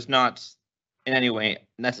 then it was not in any way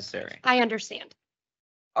necessary. I understand.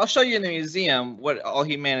 I'll show you in the museum what all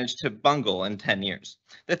he managed to bungle in 10 years.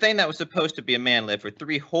 The thing that was supposed to be a man lived for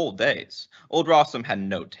 3 whole days. Old Rossum had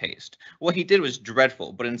no taste. What he did was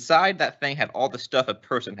dreadful, but inside that thing had all the stuff a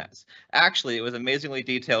person has. Actually, it was amazingly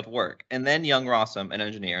detailed work. And then young Rossum, an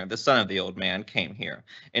engineer, the son of the old man, came here.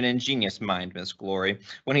 An ingenious mind, Miss Glory.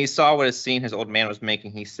 When he saw what a scene his old man was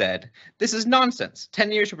making, he said, "This is nonsense.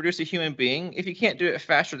 10 years to produce a human being. If you can't do it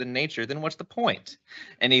faster than nature, then what's the point?"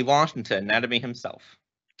 And he launched into anatomy himself.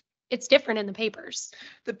 It's different in the papers.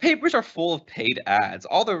 The papers are full of paid ads.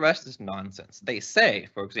 All the rest is nonsense. They say,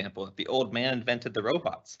 for example, that the old man invented the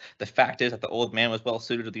robots. The fact is that the old man was well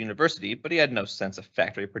suited to the university, but he had no sense of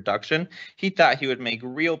factory production. He thought he would make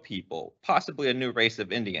real people, possibly a new race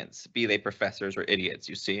of Indians, be they professors or idiots,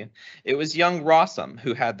 you see. It was young Rossum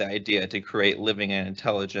who had the idea to create living and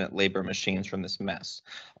intelligent labor machines from this mess.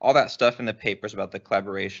 All that stuff in the papers about the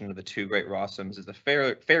collaboration of the two great Rossums is a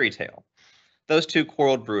fairy tale. Those two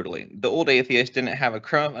quarreled brutally. The old atheist didn't have a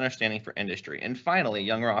crumb of understanding for industry, and finally,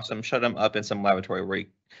 young Rossum shut him up in some laboratory where he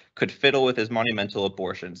could fiddle with his monumental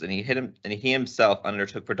abortions, and he himself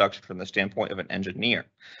undertook production from the standpoint of an engineer.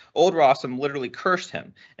 Old Rossum literally cursed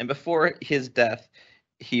him, and before his death,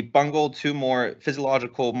 he bungled 2 more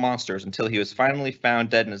physiological monsters until he was finally found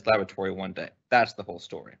dead in his laboratory one day. That's the whole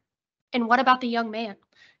story. And what about the young man?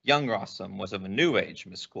 Young Rossum was of a new age,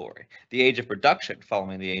 Miss Glory, the age of production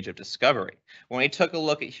following the age of discovery. When he took a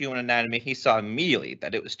look at human anatomy, he saw immediately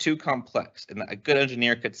that it was too complex and that a good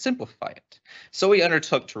engineer could simplify it. So he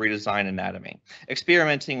undertook to redesign anatomy,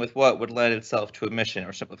 experimenting with what would lend itself to omission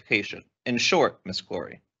or simplification. In short, Miss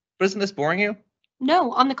Glory. But isn't this boring you?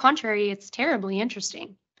 No, on the contrary, it's terribly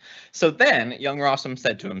interesting. So then, young Rossum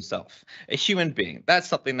said to himself, "A human being, that's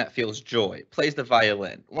something that feels joy, plays the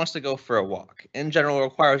violin, wants to go for a walk, in general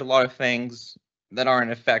requires a lot of things that are in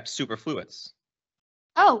effect superfluous."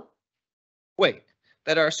 Oh, Wait,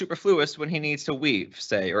 that are superfluous when he needs to weave,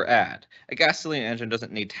 say, or add. A gasoline engine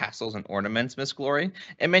doesn't need tassels and ornaments, Miss Glory,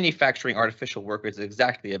 and manufacturing artificial workers is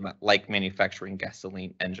exactly like manufacturing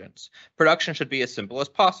gasoline engines. Production should be as simple as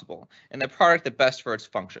possible, and the product the best for its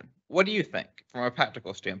function. What do you think, from a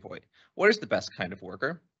practical standpoint? What is the best kind of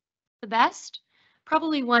worker? the best?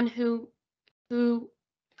 Probably one who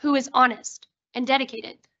is honest and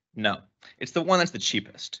dedicated. No, it's the one that's the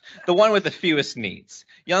cheapest, the one with the fewest needs.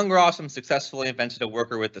 Young Rossum successfully invented a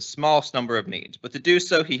worker with the smallest number of needs, but to do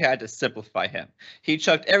so, he had to simplify him. He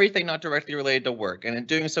chucked everything not directly related to work, and in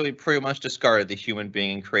doing so, he pretty much discarded the human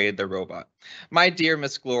being and created the robot. My dear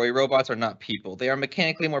Miss Glory, robots are not people. They are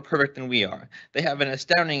mechanically more perfect than we are. They have an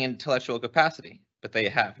astounding intellectual capacity, but they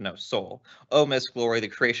have no soul. Oh, Miss Glory, the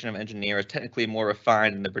creation of an engineer is technically more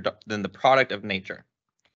refined than the product of nature.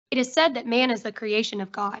 It is said that man is the creation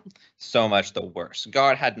of God. So much the worse.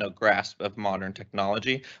 God had no grasp of modern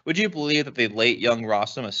technology. Would you believe that the late young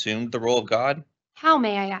Rossum assumed the role of God? How,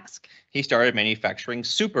 may I ask? He started manufacturing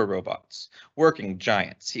super robots, working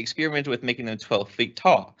giants. He experimented with making them 12 feet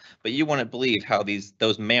tall, but you wouldn't believe how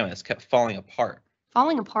those mammoths kept falling apart.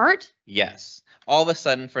 Falling apart? Yes. All of a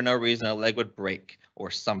sudden, for no reason, a leg would break or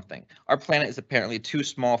something. Our planet is apparently too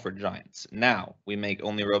small for giants. Now, we make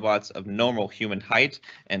only robots of normal human height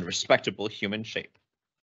and respectable human shape.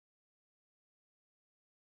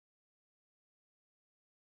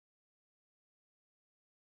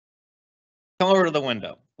 Come over to the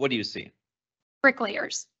window. What do you see?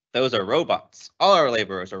 Bricklayers. Those are robots. All our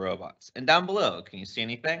laborers are robots. And down below, can you see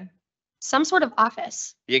anything? Some sort of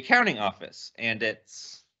office The accounting office, and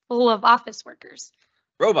it's full of office workers.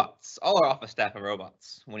 robots. All our office staff are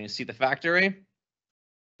robots. When you see the factory,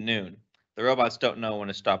 noon. The robots don't know when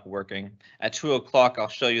to stop working. At 2 o'clock, I'll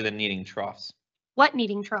show you the kneading troughs, What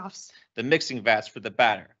kneading troughs? the mixing vats for the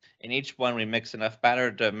batter. In each one, we mix enough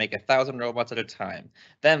batter to make 1,000 robots at a time.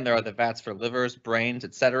 Then there are the vats for livers, brains,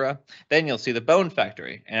 etc. Then you'll see the bone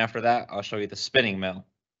factory, and after that, I'll show you the spinning mill.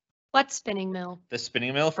 What spinning mill? The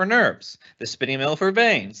spinning mill for nerves, the spinning mill for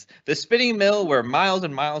veins, the spinning mill where miles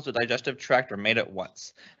and miles of digestive tract are made at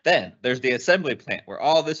once. Then there's the assembly plant where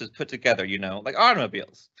all this is put together, like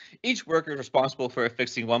automobiles. Each worker is responsible for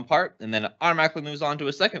fixing one part and then automatically moves on to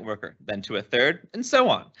a second worker, then to a third, and so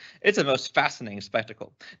on. It's a most fascinating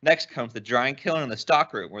spectacle. Next comes the drying kiln and the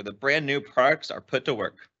stock room where the brand new products are put to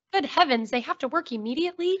work. Good heavens, they have to work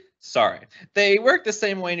immediately? Sorry, they work the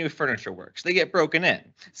same way new furniture works. They get broken in.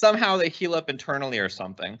 Somehow they heal up internally or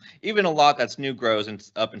something. Even a lot that's new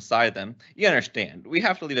grows up inside them. You understand, we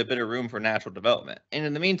have to leave a bit of room for natural development. And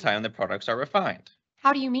in the meantime, the products are refined.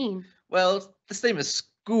 How do you mean? Well, it's the same as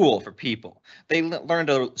school for people. They learn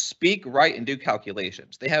to speak, write, and do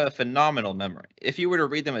calculations. They have a phenomenal memory. If you were to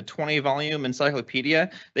read them a 20-volume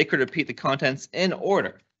encyclopedia, they could repeat the contents in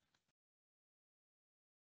order.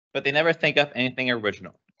 but they never think up anything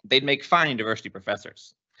original. They'd make fine diversity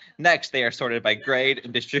professors. Next, they are sorted by grade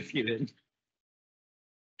and distributed.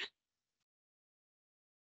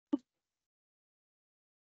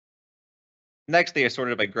 Next, they are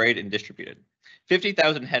sorted by grade and distributed.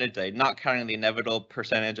 50,000 head a day, not counting the inevitable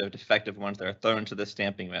percentage of defective ones that are thrown into the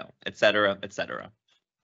stamping mill, etc., etc.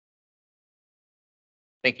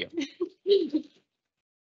 Thank you.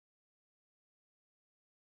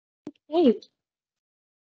 Okay.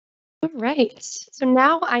 All right. So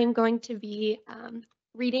now I'm going to be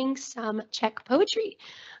reading some Czech poetry.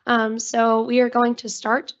 So we are going to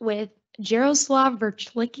start with Jaroslav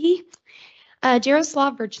Vrchlický.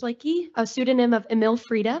 Jaroslav Vrchlický, a pseudonym of Emil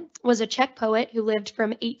Frida, was a Czech poet who lived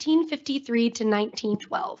from 1853 to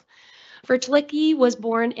 1912. Vrchlický was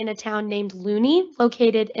born in a town named Louny,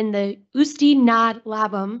 located in the Ústí nad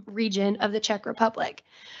Labem region of the Czech Republic.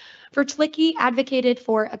 Vrchlický advocated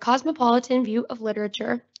for a cosmopolitan view of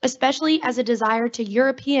literature, especially as a desire to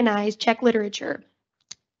Europeanize Czech literature.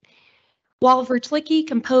 While Vrchlický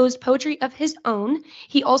composed poetry of his own,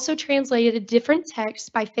 he also translated different texts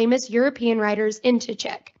by famous European writers into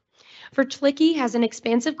Czech. Vrchlický has an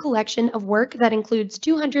expansive collection of work that includes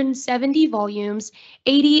 270 volumes,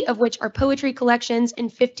 80 of which are poetry collections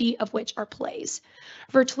and 50 of which are plays.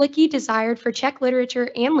 Vrchlický desired for Czech literature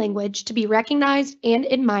and language to be recognized and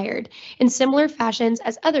admired in similar fashions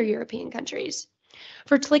as other European countries.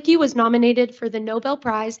 Vrchlický was nominated for the Nobel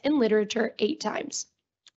Prize in Literature 8 times.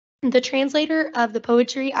 The translator of the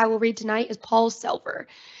poetry I will read tonight is Paul Selver.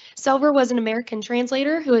 Selver was an American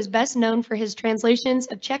translator who is best known for his translations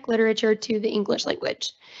of Czech literature to the English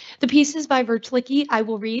language. The pieces by Vrchlický I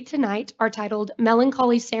will read tonight are titled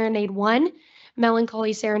Melancholy Serenade 1,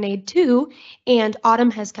 Melancholy Serenade 2, and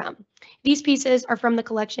Autumn Has Come. These pieces are from the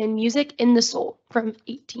collection Music in the Soul from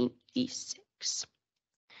 1886.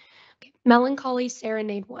 Okay. Melancholy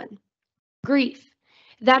Serenade 1. Grief,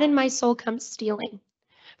 that in my soul comes stealing,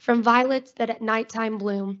 from violets that at nighttime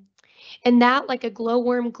bloom, and that like a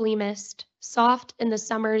glowworm gleamest, soft in the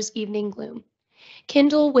summer's evening gloom.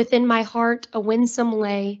 Kindle within my heart a winsome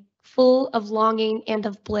lay, full of longing and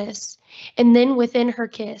of bliss, and then within her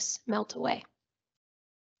kiss melt away.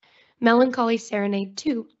 Melancholy Serenade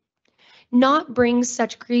 2. Naught brings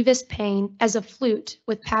such grievous pain as a flute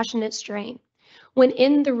with passionate strain, when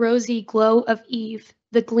in the rosy glow of eve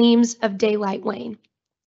the gleams of daylight wane.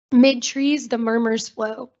 Mid trees the murmurs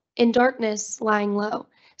flow, in darkness lying low,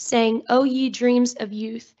 saying, O ye dreams of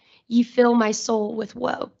youth, ye fill my soul with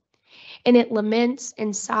woe. And it laments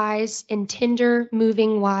and sighs in tender,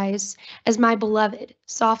 moving wise, as my beloved,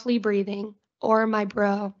 softly breathing, o'er my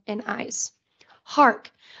brow and eyes.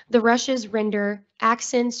 Hark, the rushes render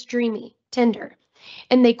accents dreamy, tender,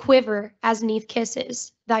 and they quiver as 'neath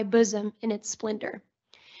kisses, thy bosom in its splendor.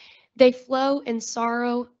 They flow in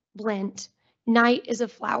sorrow blent, night is a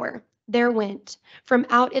flower, there went, from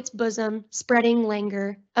out its bosom, spreading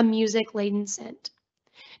languor, a music-laden scent.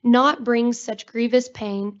 Naught brings such grievous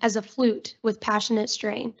pain as a flute with passionate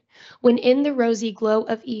strain, when in the rosy glow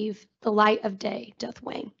of eve, the light of day doth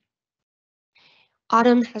wane.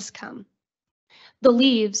 Autumn has come. The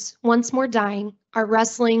leaves, once more dying, are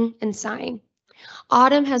rustling and sighing.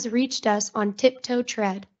 Autumn has reached us on tiptoe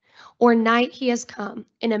tread, or night he has come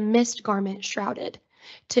in a mist garment shrouded.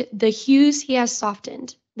 To the hues he has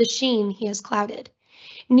softened, the sheen he has clouded.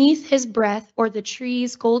 'Neath his breath o'er the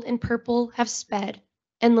trees gold and purple have sped,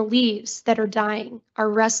 and the leaves that are dying are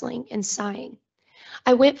rustling and sighing.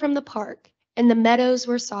 I went from the park, and the meadows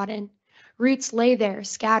were sodden. Roots lay there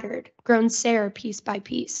scattered, grown sere piece by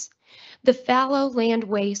piece. The fallow land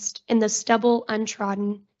waste, and the stubble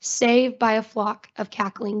untrodden, save by a flock of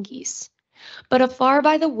cackling geese. But afar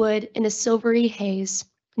by the wood in a silvery haze,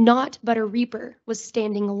 naught but a reaper was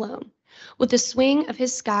standing alone. With the swing of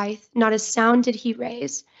his scythe, not a sound did he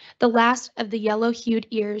raise, the last of the yellow-hued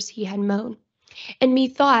ears he had mown. And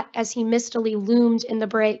methought, as he mistily loomed in the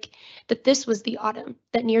brake, that this was the autumn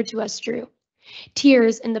that near to us drew.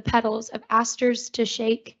 Tears in the petals of asters to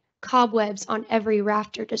shake, cobwebs on every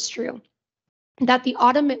rafter to strew. That the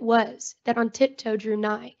autumn it was that on tiptoe drew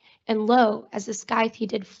nigh, and lo, as the scythe he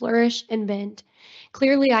did flourish and bend,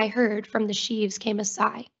 clearly I heard from the sheaves came a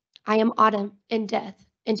sigh. I am autumn, and death,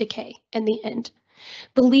 and decay, and the end.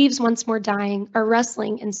 The leaves once more dying are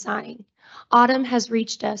rustling and sighing. Autumn has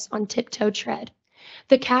reached us on tiptoe tread.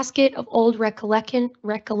 The casket of old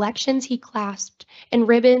recollections he clasped, and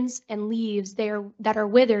ribbons and leaves that are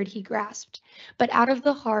withered he grasped. But out of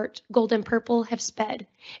the heart gold and purple have sped,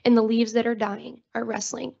 and the leaves that are dying are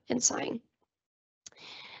rustling and sighing.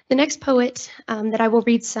 The next poet that I will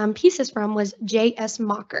read some pieces from was J.S.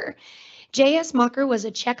 Mocker. J.S. Mocker was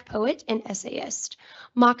a Czech poet and essayist.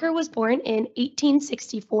 Mocker was born in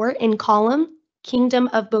 1864 in Kolem, Kingdom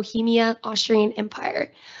of Bohemia, Austrian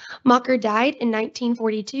Empire. Mocker died in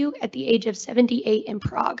 1942 at the age of 78 in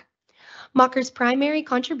Prague. Mocker's primary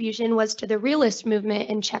contribution was to the realist movement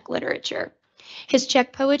in Czech literature. His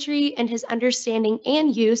Czech poetry and his understanding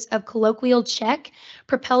and use of colloquial Czech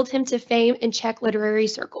propelled him to fame in Czech literary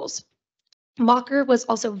circles. Mocker was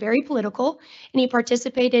also very political, and he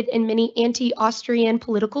participated in many anti-Austrian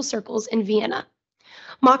political circles in Vienna.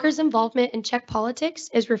 Mocker's involvement in Czech politics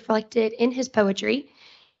is reflected in his poetry,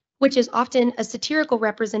 which is often a satirical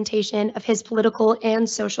representation of his political and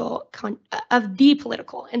social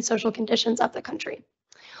conditions of the country.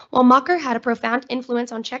 While Mocker had a profound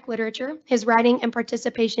influence on Czech literature, his writing and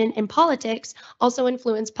participation in politics also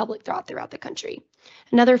influenced public thought throughout the country.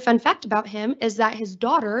 Another fun fact about him is that his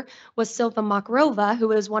daughter was Silva Makarova, who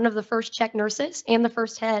was one of the first Czech nurses and the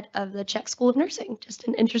first head of the Czech School of Nursing. Just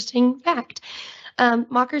an interesting fact.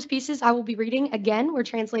 Mocker's pieces I will be reading again were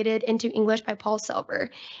translated into English by Paul Selber,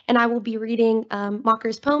 and I will be reading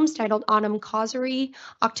Mocker's poems titled Autumn Causerie,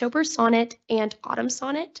 October Sonnet, and Autumn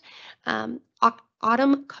Sonnet.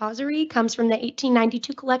 Autumn Causerie comes from the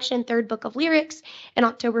 1892 collection, Third Book of Lyrics, and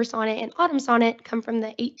October Sonnet and Autumn Sonnet come from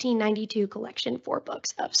the 1892 collection, 4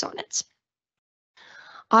 books of sonnets.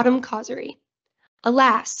 Autumn Causerie.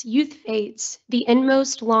 Alas, youth fades, the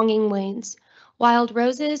inmost longing wanes, wild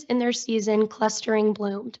roses in their season clustering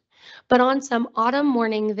bloomed, but on some autumn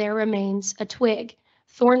morning there remains a twig,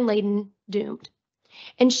 thorn-laden, doomed.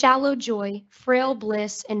 And shallow joy, frail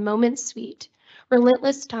bliss, and moments sweet,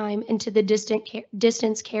 relentless time into the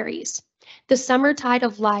distance carries. The summer tide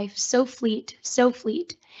of life so fleet,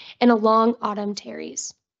 and a long autumn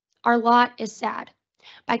tarries. Our lot is sad.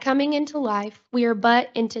 By coming into life, we are but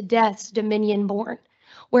into death's dominion born,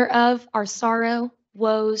 whereof our sorrow,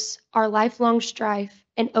 woes, our lifelong strife,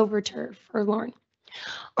 and overturf forlorn.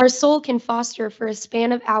 Our soul can foster for a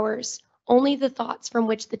span of hours only the thoughts from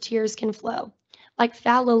which the tears can flow, like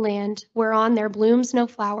fallow land whereon there blooms no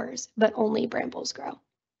flowers, but only brambles grow.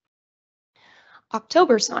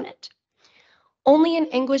 October Sonnet. Only an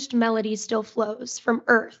anguished melody still flows from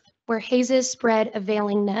earth, where hazes spread a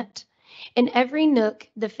veiling net. In every nook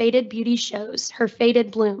the faded beauty shows her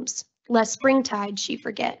faded blooms, lest springtide she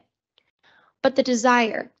forget. But the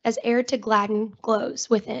desire, as air to gladden, glows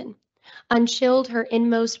within, unchilled her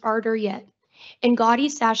inmost ardor yet. In gaudy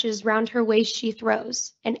sashes round her waist she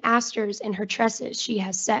throws, and asters in her tresses she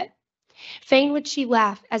has set. Fain would she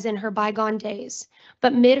laugh as in her bygone days,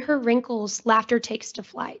 but mid her wrinkles laughter takes to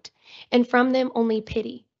flight, and from them only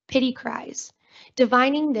pity, pity cries.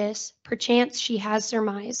 Divining this, perchance she has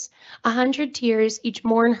surmise, 100 tears each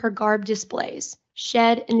morn her garb displays,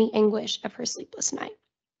 shed in the anguish of her sleepless night.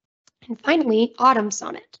 And finally, Autumn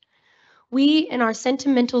Sonnet. We in our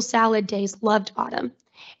sentimental salad days loved autumn,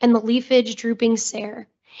 and the leafage drooping sere,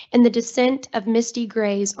 and the descent of misty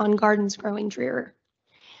grays on gardens growing drearer.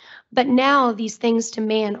 But now these things to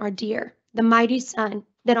man are dear, the mighty sun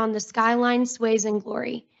that on the skyline sways in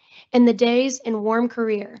glory, and the days in warm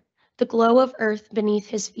career, the glow of earth beneath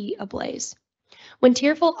his feet ablaze. When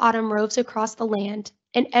tearful autumn roves across the land,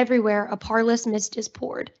 and everywhere a parlous mist is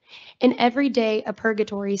poured, and every day a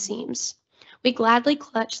purgatory seems, we gladly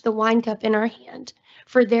clutch the wine cup in our hand,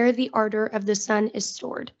 for there the ardor of the sun is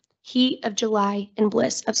stored, heat of July and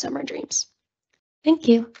bliss of summer dreams. Thank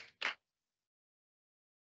you.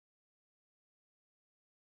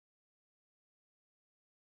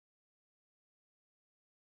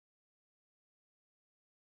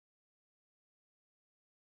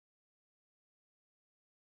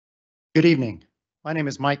 Good evening. My name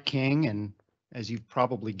is Mike King, and as you've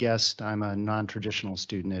probably guessed, I'm a non-traditional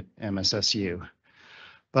student at MSSU.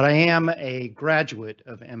 But I am a graduate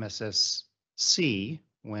of MSSC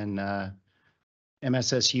when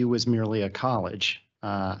MSSU was merely a college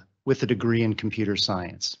with a degree in computer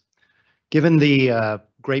science. Given the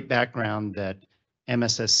great background that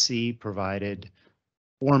MSSC provided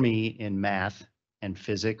for me in math and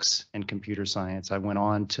physics and computer science, I went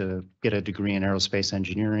on to get a degree in aerospace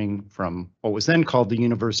engineering from what was then called the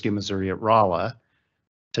University of Missouri at Rolla,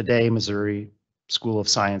 today Missouri School of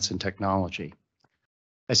Science and Technology.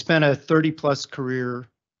 I spent a 30-plus career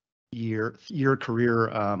in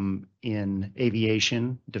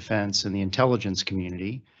aviation, defense, and the intelligence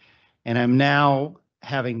community, and I'm now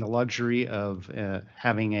having the luxury of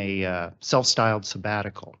having a self-styled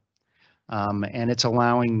sabbatical, and it's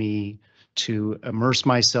allowing me to immerse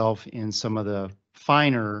myself in some of the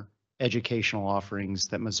finer educational offerings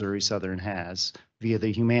that Missouri Southern has via the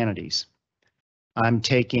humanities. I'm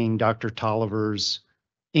taking Dr. Tolliver's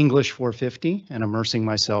English 450 and immersing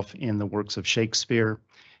myself in the works of Shakespeare.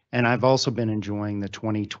 And I've also been enjoying the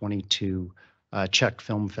 2022 Czech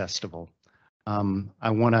Film Festival. I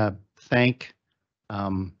want to thank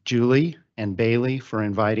Julie and Bailey for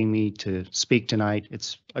inviting me to speak tonight.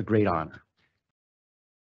 It's a great honor.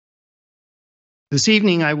 This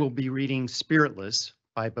evening, I will be reading Spiritless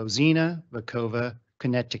by Bozina Vakova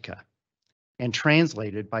Konetica and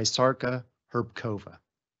translated by Sarka Herbkova.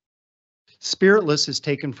 Spiritless is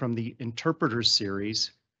taken from the Interpreters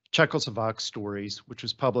series, Czechoslovak Stories, which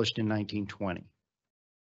was published in 1920.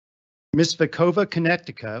 Miss Vakova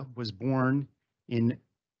Konetica was born in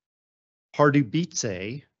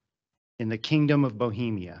Pardubice in the Kingdom of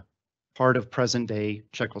Bohemia, part of present-day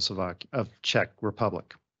Czech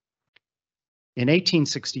Republic. In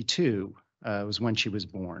 1862 was when she was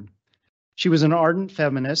born. She was an ardent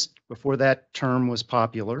feminist before that term was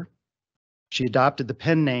popular. She adopted the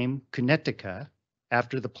pen name Konetica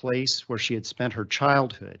after the place where she had spent her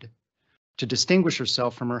childhood to distinguish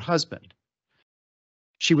herself from her husband.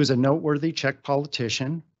 She was a noteworthy Czech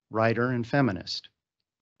politician, writer, and feminist.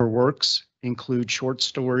 Her works include short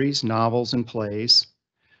stories, novels, and plays.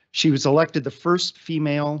 She was elected the first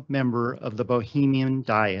female member of the Bohemian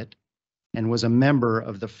Diet and was a member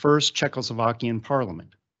of the first Czechoslovakian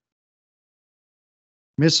parliament.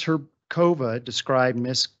 Miss Herbkova described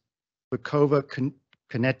Miss Vakova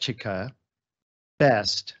Konetica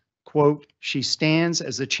best, quote, "She stands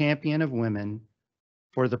as a champion of women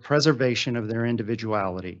for the preservation of their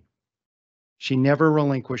individuality. She never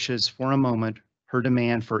relinquishes for a moment her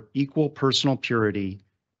demand for equal personal purity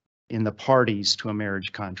in the parties to a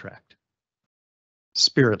marriage contract."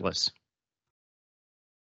 Spiritless.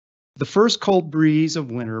 The first cold breeze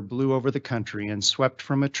of winter blew over the country and swept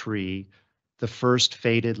from a tree the first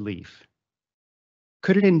faded leaf.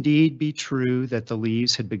 Could it indeed be true that the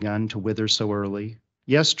leaves had begun to wither so early?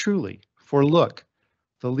 Yes, truly, for look,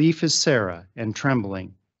 the leaf is Sarah and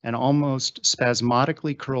trembling and almost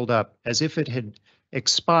spasmodically curled up as if it had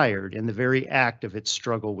expired in the very act of its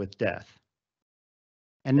struggle with death.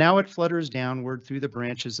 And now it flutters downward through the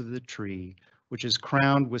branches of the tree, which is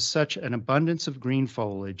crowned with such an abundance of green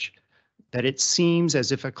foliage that it seems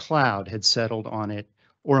as if a cloud had settled on it,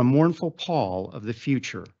 or a mournful pall of the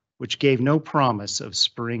future, which gave no promise of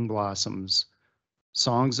spring blossoms,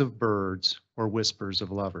 songs of birds, or whispers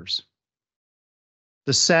of lovers.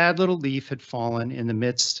 The sad little leaf had fallen in the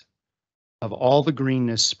midst of all the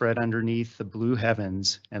greenness spread underneath the blue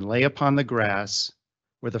heavens and lay upon the grass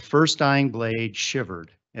where the first dying blade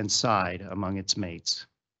shivered and sighed among its mates.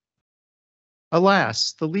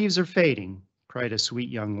 "Alas, the leaves are fading," cried a sweet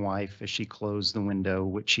young wife as she closed the window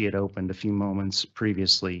which she had opened a few moments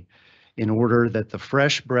previously in order that the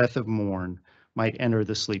fresh breath of morn might enter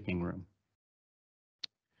the sleeping room.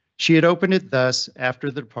 She had opened it thus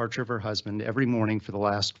after the departure of her husband every morning for the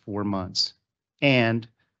last 4 months, and,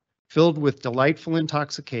 filled with delightful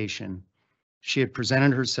intoxication, she had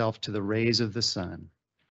presented herself to the rays of the sun,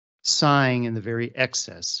 sighing in the very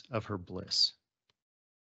excess of her bliss.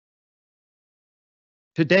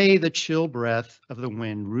 Today, the chill breath of the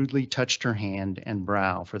wind rudely touched her hand and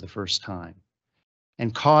brow for the first time,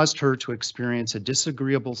 and caused her to experience a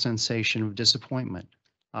disagreeable sensation of disappointment,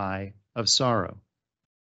 aye, of sorrow.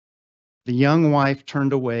 The young wife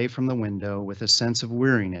turned away from the window with a sense of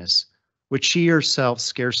weariness, which she herself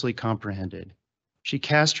scarcely comprehended. She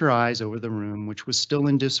cast her eyes over the room, which was still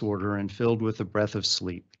in disorder and filled with the breath of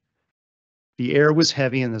sleep. The air was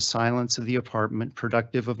heavy and the silence of the apartment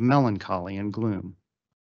productive of melancholy and gloom.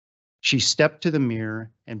 She stepped to the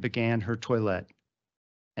mirror and began her toilette,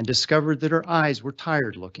 and discovered that her eyes were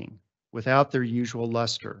tired looking, without their usual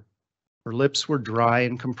luster. Her lips were dry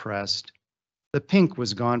and compressed, the pink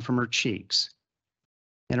was gone from her cheeks,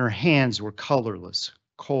 and her hands were colorless,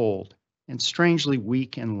 cold, and strangely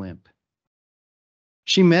weak and limp.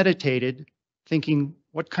 She meditated, thinking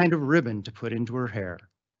what kind of ribbon to put into her hair.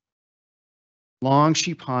 Long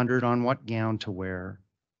she pondered on what gown to wear,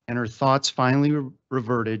 and her thoughts finally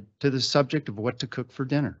reverted to the subject of what to cook for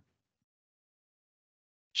dinner.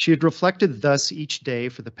 She had reflected thus each day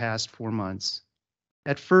for the past 4 months,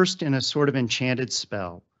 at first in a sort of enchanted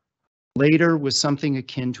spell, later with something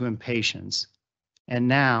akin to impatience, and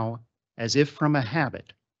now as if from a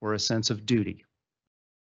habit or a sense of duty.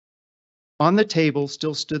 On the table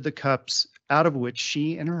still stood the cups out of which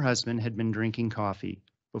she and her husband had been drinking coffee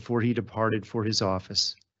before he departed for his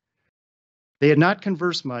office. They had not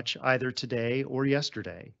conversed much either today or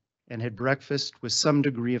yesterday, and had breakfasted with some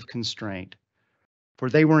degree of constraint, for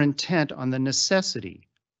they were intent on the necessity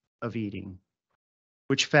of eating,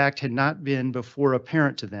 which fact had not been before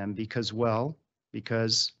apparent to them because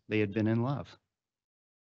they had been in love.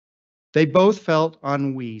 They both felt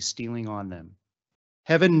ennui stealing on them.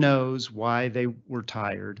 Heaven knows why they were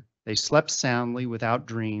tired. They slept soundly without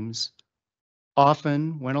dreams.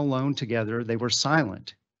 Often, when alone together, they were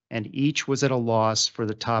silent, and each was at a loss for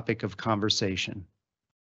the topic of conversation.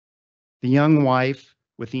 The young wife,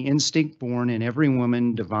 with the instinct born in every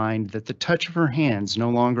woman, divined that the touch of her hands no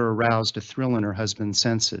longer aroused a thrill in her husband's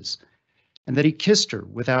senses, and that he kissed her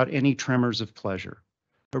without any tremors of pleasure,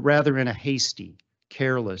 but rather in a hasty,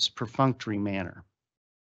 careless, perfunctory manner.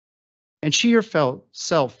 And she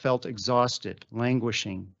herself felt exhausted,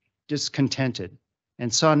 languishing, discontented,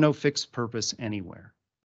 and saw no fixed purpose anywhere.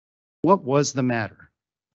 What was the matter?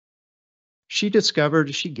 She discovered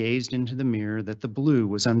as she gazed into the mirror that the blue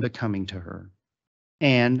was unbecoming to her.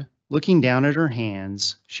 And, looking down at her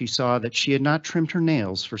hands, she saw that she had not trimmed her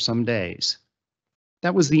nails for some days.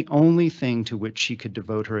 That was the only thing to which she could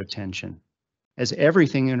devote her attention, as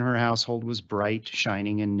everything in her household was bright,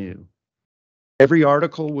 shining, and new. Every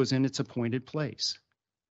article was in its appointed place.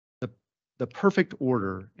 The perfect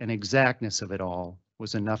order and exactness of it all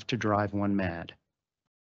was enough to drive one mad.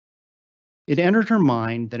 It entered her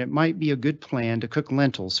mind that it might be a good plan to cook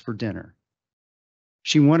lentils for dinner.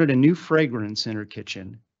 She wanted a new fragrance in her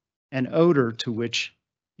kitchen, an odor to which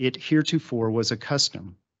it heretofore was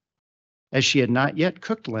accustomed, as she had not yet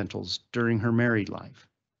cooked lentils during her married life.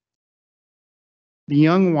 The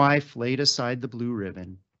young wife laid aside the blue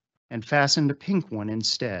ribbon and fastened a pink one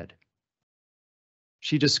instead.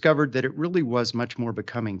 She discovered that it really was much more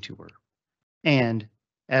becoming to her, and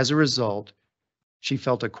as a result, she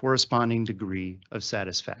felt a corresponding degree of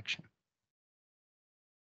satisfaction.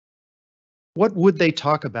 What would they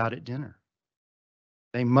talk about at dinner?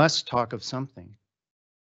 They must talk of something.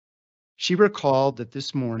 She recalled that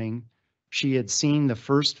this morning she had seen the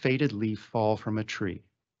first faded leaf fall from a tree.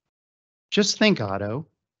 Just think, Otto,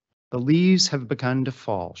 the leaves have begun to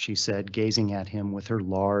fall, she said, gazing at him with her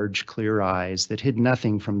large, clear eyes that hid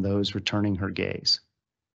nothing from those returning her gaze.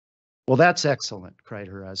 Well, that's excellent, cried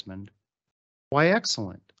her husband. Why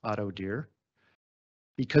excellent, Otto dear?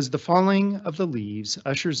 Because the falling of the leaves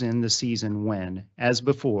ushers in the season when, as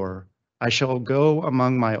before, I shall go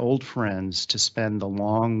among my old friends to spend the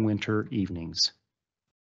long winter evenings.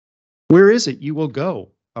 Where is it you will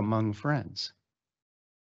go among friends?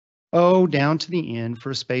 Oh, down to the inn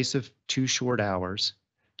for a space of 2 short hours.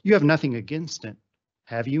 You have nothing against it,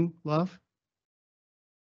 have you, love?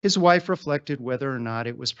 His wife reflected whether or not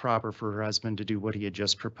it was proper for her husband to do what he had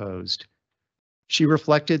just proposed. She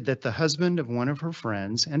reflected that the husband of one of her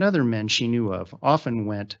friends and other men she knew of often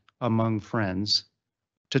went among friends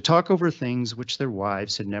to talk over things which their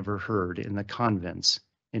wives had never heard in the convents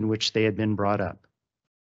in which they had been brought up.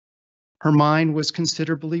 Her mind was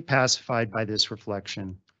considerably pacified by this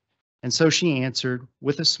reflection, and so she answered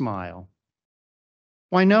with a smile,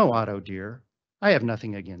 Why no, Otto dear, I have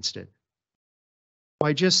nothing against it.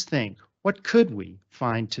 Why, just think, what could we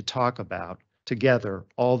find to talk about together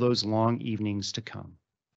all those long evenings to come?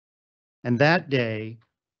 And that day,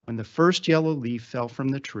 when the first yellow leaf fell from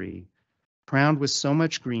the tree, crowned with so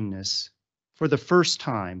much greenness, for the first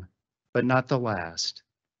time, but not the last,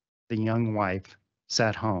 the young wife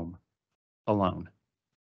sat home alone.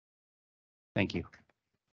 Thank you.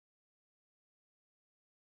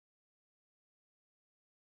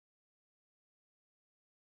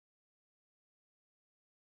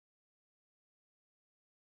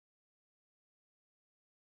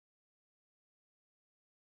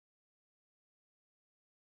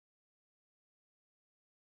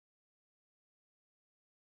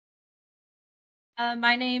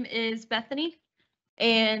 My name is Bethany,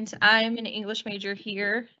 and I'm an English major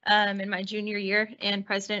here in my junior year and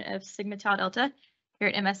president of Sigma Tau Delta here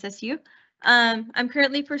at MSSU. I'm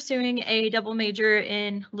currently pursuing a double major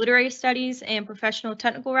in literary studies and professional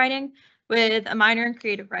technical writing with a minor in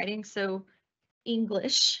creative writing, so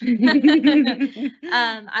English.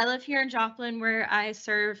 I live here in Joplin, where I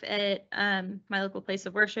serve at my local place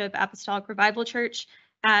of worship, Apostolic Revival Church,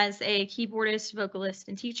 as a keyboardist, vocalist,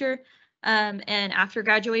 and teacher. And after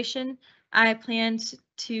graduation, I plan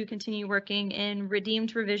to continue working in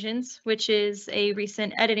Redeemed Revisions, which is a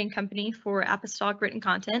recent editing company for apostolic written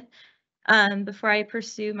content, before I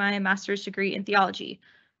pursue my master's degree in theology.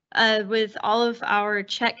 With all of our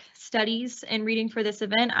Czech studies and reading for this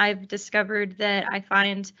event, I've discovered that I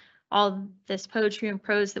find all this poetry and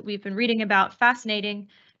prose that we've been reading about fascinating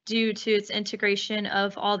due to its integration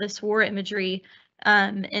of all this war imagery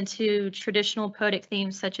into traditional poetic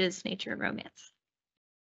themes such as nature and romance.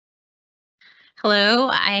 Hello,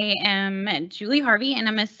 I am Julie Harvey, and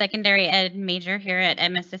I'm a secondary ed major here at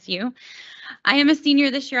MSSU. I am a senior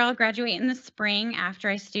this year. I'll graduate in the spring after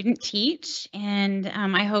I student teach, and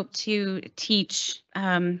I hope to teach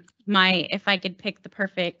if I could pick the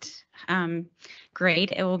perfect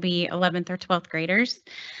grade, it will be 11th or 12th graders.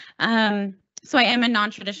 So I am a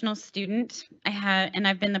non-traditional student.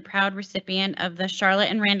 I've been the proud recipient of the Charlotte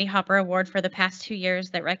and Randy Hopper Award for the past 2 years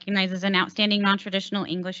that recognizes an outstanding non-traditional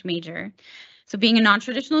English major. So being a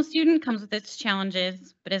non-traditional student comes with its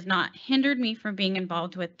challenges, but has not hindered me from being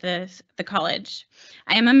involved with the college.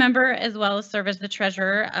 I am a member as well as serve as the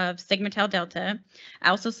treasurer of Sigma Tau Delta. I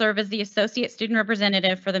also serve as the associate student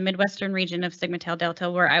representative for the Midwestern region of Sigma Tau Delta,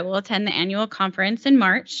 where I will attend the annual conference in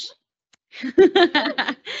March.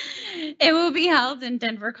 It will be held in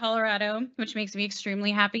Denver, Colorado, which makes me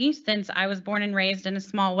extremely happy since I was born and raised in a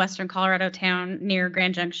small Western Colorado town near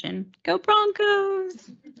Grand Junction. Go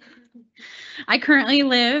Broncos! I currently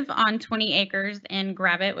live on 20 acres in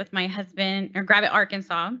Gravette with my husband, or Gravette,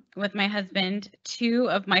 Arkansas, with my husband, 2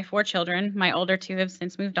 of my 4 children. My older 2 have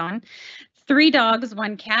since moved on. 3 dogs,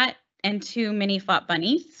 1 cat, and 2 mini flop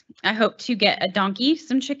bunnies. I hope to get a donkey,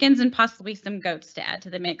 some chickens, and possibly some goats to add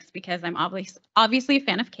to the mix because I'm obviously a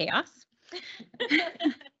fan of chaos.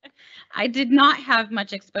 I did not have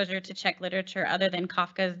much exposure to Czech literature other than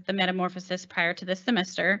Kafka's The Metamorphosis prior to this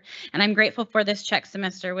semester, and I'm grateful for this Czech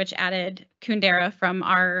semester, which added Kundera from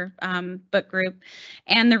our book group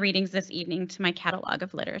and the readings this evening to my catalog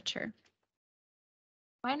of literature.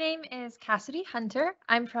 My name is Cassidy Hunter.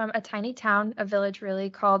 I'm from a tiny town, a village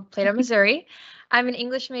really, called Plato, Missouri. I'm an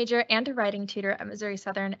English major and a writing tutor at Missouri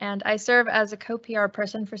Southern, and I serve as a co-PR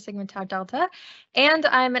person for Sigma Tau Delta, and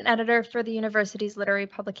I'm an editor for the university's literary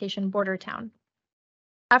publication Bordertown.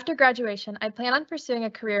 After graduation, I plan on pursuing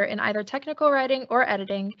a career in either technical writing or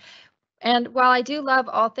editing, and while I do love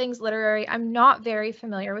all things literary, I'm not very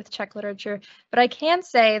familiar with Czech literature, but I can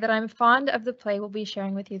say that I'm fond of the play we'll be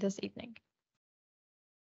sharing with you this evening.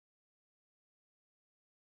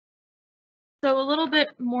 So a little bit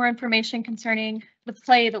more information concerning the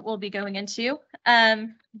play that we'll be going into.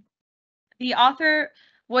 The author,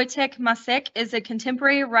 Wojciech Masek, is a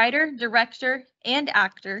contemporary writer, director, and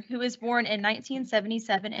actor who was born in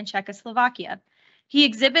 1977 in Czechoslovakia. He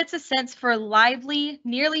exhibits a sense for lively,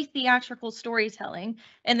 nearly theatrical storytelling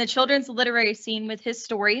in the children's literary scene with his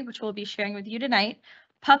story, which we'll be sharing with you tonight,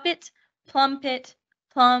 Puppet, Plum Pit,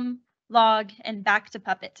 Plum, Log, and Back to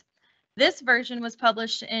Puppet. This version was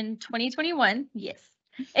published in 2021, yes,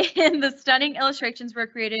 and the stunning illustrations were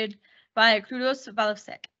created by Krudos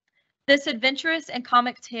Valosek. This adventurous and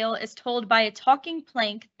comic tale is told by a talking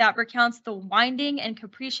plank that recounts the winding and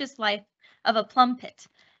capricious life of a plum pit.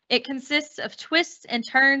 It consists of twists and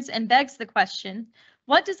turns and begs the question,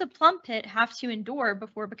 what does a plum pit have to endure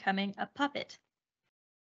before becoming a puppet?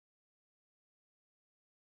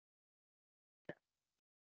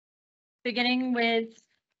 Beginning with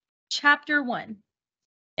Chapter 1,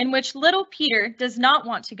 in which little Peter does not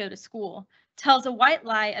want to go to school, tells a white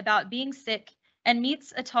lie about being sick, and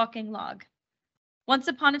meets a talking log. Once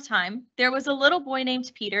upon a time, there was a little boy named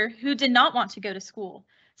Peter who did not want to go to school,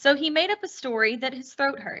 so he made up a story that his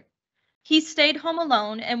throat hurt. He stayed home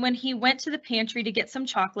alone, and when he went to the pantry to get some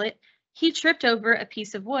chocolate, he tripped over a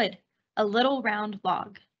piece of wood, a little round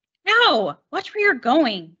log. No, watch where you're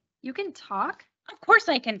going. You can talk? Of course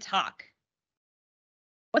I can talk.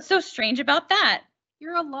 What's so strange about that?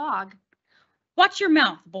 You're a log. Watch your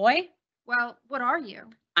mouth, boy. Well, what are you?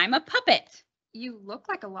 I'm a puppet. You look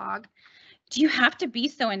like a log. Do you have to be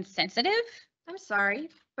so insensitive? I'm sorry,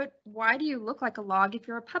 but why do you look like a log if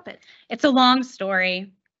you're a puppet? It's a long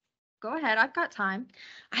story. Go ahead, I've got time.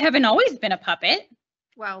 I haven't always been a puppet.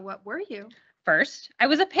 Well, what were you? First, I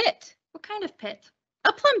was a pit. What kind of pit?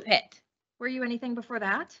 A plum pit. Were you anything before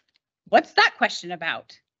that? What's that question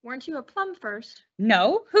about? Weren't you a plum first?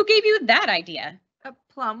 No, who gave you that idea? A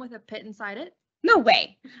plum with a pit inside it? No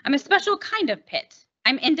way. I'm a special kind of pit.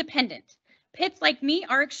 I'm independent. Pits like me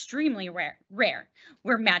are extremely rare.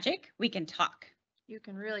 We're magic. We can talk. You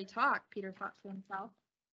can really talk, Peter thought to himself.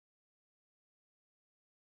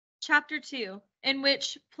 Chapter 2, in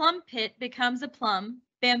which Plum Pit becomes a plum,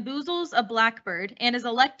 bamboozles a blackbird, and is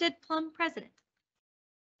elected plum president.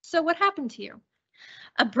 So what happened to you?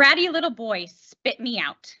 A bratty little boy spit me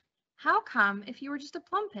out. How come if you were just a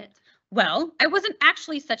plum pit? Well, I wasn't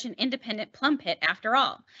actually such an independent plum pit after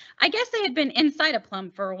all. I guess I had been inside a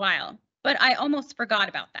plum for a while, but I almost forgot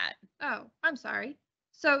about that. Oh, I'm sorry.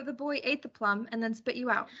 So the boy ate the plum and then spit you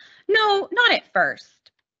out? No, not at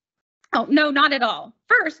first. Oh, no, not at all.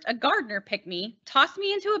 First, a gardener picked me, tossed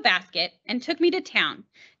me into a basket, and took me to town.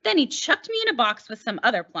 Then he chucked me in a box with some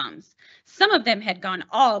other plums. Some of them had gone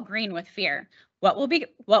all green with fear. What will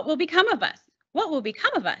become of us? What will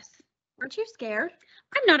become of us? Weren't you scared?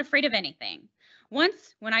 I'm not afraid of anything.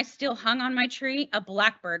 Once, when I still hung on my tree, a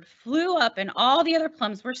blackbird flew up and all the other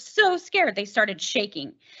plums were so scared they started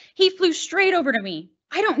shaking. He flew straight over to me.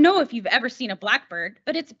 I don't know if you've ever seen a blackbird,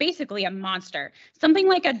 but it's basically a monster, something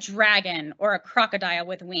like a dragon or a crocodile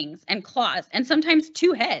with wings and claws and sometimes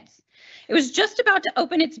two heads. It was just about to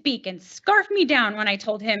open its beak and scarf me down when I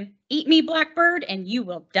told him, "Eat me, blackbird, and you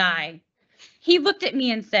will die." He looked at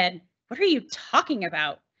me and said, "What are you talking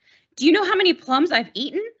about? Do you know how many plums I've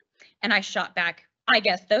eaten?" And I shot back, "I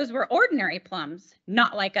guess those were ordinary plums,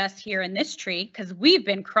 not like us here in this tree, because we've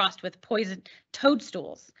been crossed with poison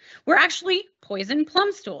toadstools. We're actually poison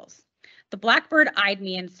plum stools." The blackbird eyed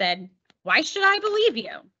me and said, "Why should I believe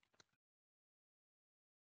you?"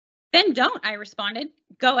 "Then don't," I responded.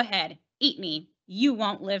 "Go ahead, eat me. You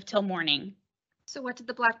won't live till morning." So what did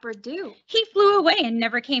the blackbird do? He flew away and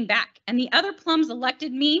never came back, and the other plums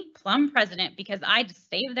elected me plum president because I'd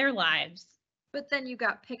saved their lives. But then you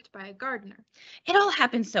got picked by a gardener. It all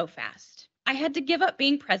happened so fast. I had to give up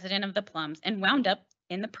being president of the plums and wound up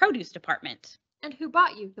in the produce department. And who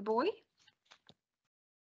bought you, the boy?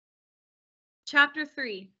 Chapter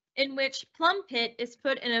 3, in which Plum Pit is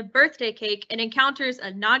put in a birthday cake and encounters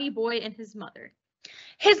a naughty boy and his mother.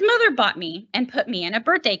 His mother bought me and put me in a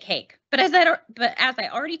birthday cake. But as I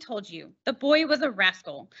already told you, the boy was a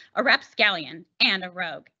rascal, a rapscallion, and a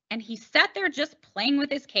rogue. And he sat there just playing with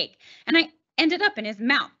his cake. And I ended up in his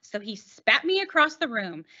mouth. So he spat me across the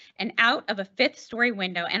room and out of a 5th-story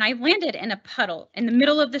window, and I landed in a puddle in the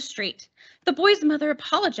middle of the street. The boy's mother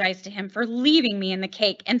apologized to him for leaving me in the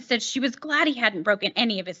cake and said she was glad he hadn't broken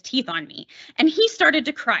any of his teeth on me. And he started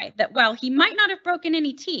to cry that while he might not have broken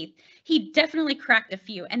any teeth, he definitely cracked a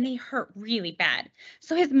few, and they hurt really bad.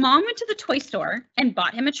 So his mom went to the toy store and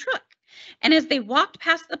bought him a truck. And as they walked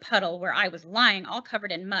past the puddle where I was lying all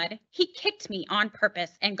covered in mud, he kicked me on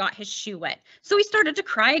purpose and got his shoe wet. So he started to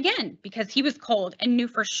cry again because he was cold and knew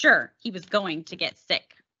for sure he was going to get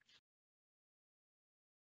sick.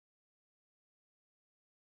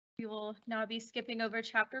 We will now be skipping over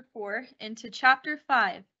chapter 4 into chapter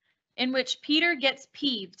 5, in which Peter gets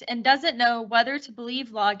peeved and doesn't know whether to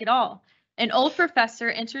believe Log at all. An old professor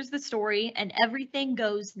enters the story and everything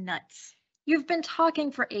goes nuts. You've been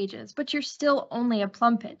talking for ages, but you're still only a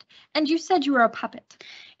plumpet, and you said you were a puppet.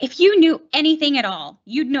 If you knew anything at all,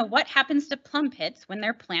 you'd know what happens to plum pits when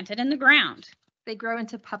they're planted in the ground. They grow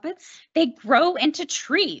into puppets? They grow into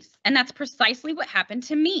trees, and that's precisely what happened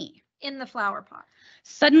to me. In the flower pot.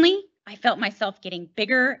 Suddenly, I felt myself getting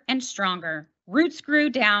bigger and stronger. Roots grew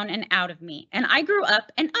down and out of me, and I grew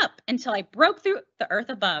up and up until I broke through the earth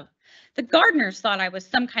above. The gardeners thought I was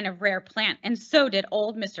some kind of rare plant, and so did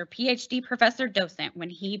old Mr. PhD Professor Docent when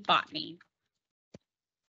he bought me.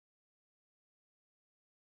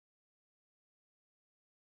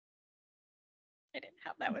 I didn't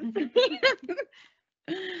have that one.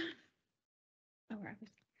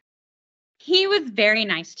 He was very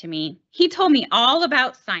nice to me. He told me all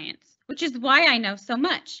about science, which is why I know so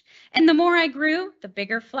much. And the more I grew, the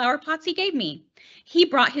bigger flower pots he gave me. He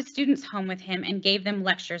brought his students home with him and gave them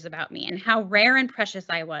lectures about me and how rare and precious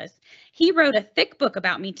I was. He wrote a thick book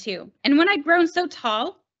about me too. And when I'd grown so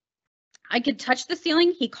tall, I could touch the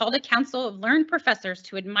ceiling, he called a council of learned professors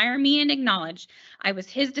to admire me and acknowledge I was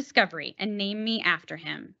his discovery and named me after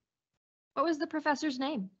him. What was the professor's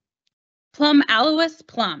name? Plum Alois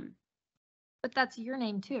Plum. But that's your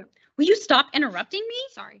name too. Will you stop interrupting me?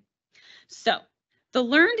 Sorry. So, the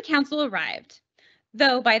learned council arrived,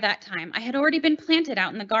 though by that time I had already been planted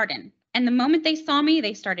out in the garden, and the moment they saw me,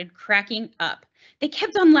 they started cracking up. They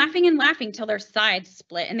kept on laughing and laughing till their sides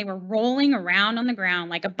split and they were rolling around on the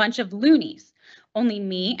ground like a bunch of loonies. Only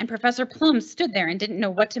me and Professor Plum stood there and didn't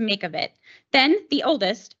know what to make of it. Then the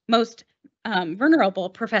oldest, most venerable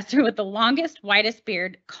professor with the longest, whitest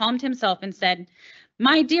beard calmed himself and said,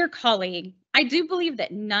 "My dear colleague, I do believe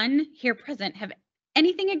that none here present have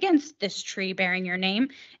anything against this tree bearing your name.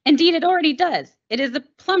 Indeed, it already does. It is a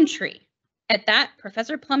plum tree." At that,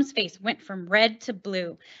 Professor Plum's face went from red to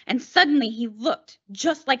blue, and suddenly he looked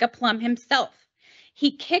just like a plum himself.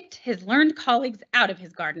 He kicked his learned colleagues out of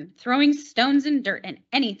his garden, throwing stones and dirt and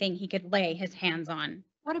anything he could lay his hands on.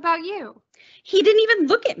 What about you? He didn't even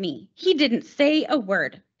look at me. He didn't say a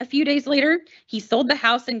word. A few days later, he sold the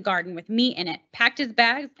house and garden with me in it, packed his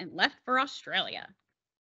bags, and left for Australia.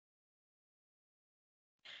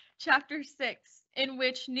 Chapter 6, in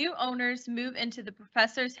which new owners move into the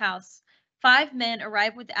professor's house. 5 men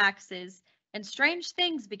arrive with axes, and strange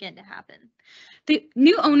things begin to happen. The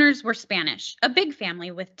new owners were Spanish, a big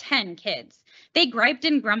family with 10 kids. They griped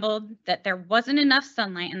and grumbled that there wasn't enough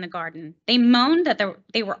sunlight in the garden. They moaned that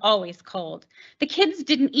they were always cold. The kids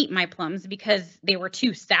didn't eat my plums because they were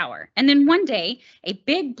too sour. And then one day, a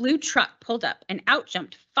big blue truck pulled up and out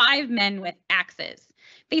jumped 5 men with axes.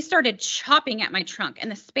 They started chopping at my trunk,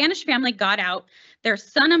 and the Spanish family got out their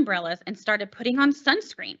sun umbrellas and started putting on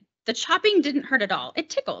sunscreen. The chopping didn't hurt at all.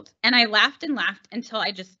 It tickled, and I laughed and laughed until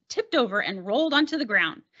I just tipped over and rolled onto the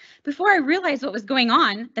ground. Before I realized what was going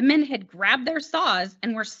on, the men had grabbed their saws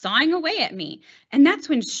and were sawing away at me. And that's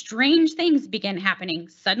when strange things began happening.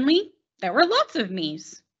 Suddenly, there were lots of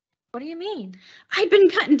me's. What do you mean? I'd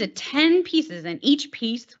been cut into 10 pieces, and each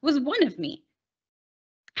piece was one of me.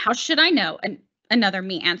 How should I know? Another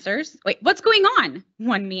me answers. Wait, what's going on?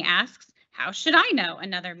 One me asks. How should I know?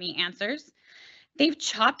 Another me answers. They've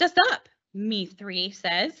chopped us up, me 3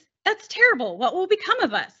 says. That's terrible. What will become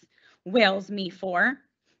of us? Wails me 4.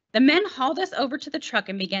 The men hauled us over to the truck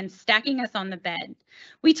and began stacking us on the bed.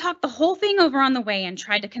 We talked the whole thing over on the way and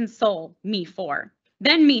tried to console me 4.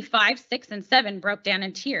 Then me 5, 6, and 7 broke down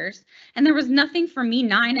in tears, and there was nothing for me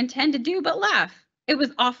 9 and 10 to do but laugh. It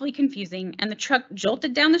was awfully confusing, and the truck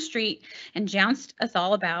jolted down the street and jounced us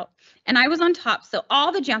all about. And I was on top, so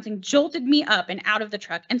all the jouncing jolted me up and out of the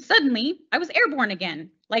truck, and suddenly I was airborne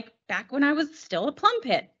again, like back when I was still a plum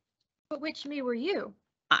pit. But which me were you?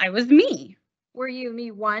 I was me. Were you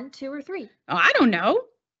me 1, 2, or 3? Oh, I don't know.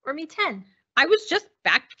 Or me 10? I was just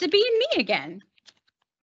back to being me again.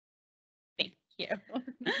 Thank you.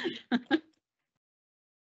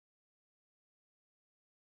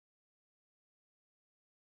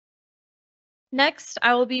 Next,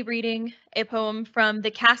 I will be reading a poem from The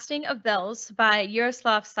Casting of Bells by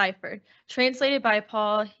Jaroslav Seifert, translated by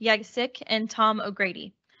Paul Jagsik and Tom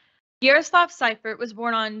O'Grady. Jaroslav Seifert was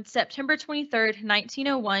born on September 23,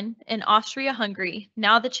 1901, in Austria-Hungary,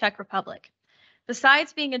 now the Czech Republic.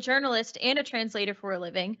 Besides being a journalist and a translator for a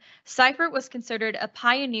living, Seifert was considered a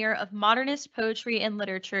pioneer of modernist poetry and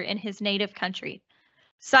literature in his native country.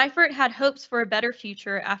 Seifert had hopes for a better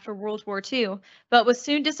future after World War II, but was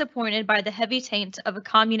soon disappointed by the heavy taint of a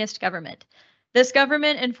communist government. This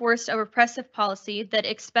government enforced a repressive policy that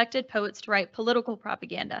expected poets to write political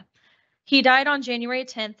propaganda. He died on January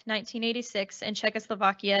 10, 1986, in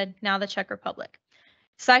Czechoslovakia, now the Czech Republic.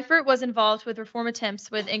 Seifert was involved with reform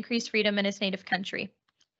attempts with increased freedom in his native country.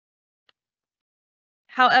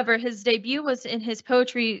 However, his debut was in his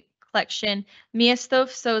poetry collection Miasto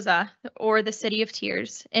v Soza, or The City of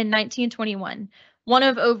Tears, in 1921, one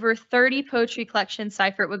of over 30 poetry collections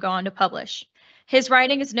Seifert would go on to publish. His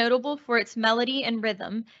writing is notable for its melody and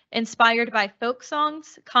rhythm, inspired by folk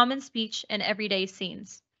songs, common speech, and everyday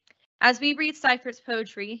scenes. As we read Seifert's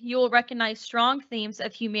poetry, you will recognize strong themes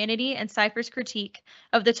of humanity and Seifert's critique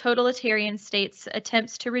of the totalitarian state's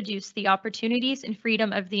attempts to reduce the opportunities and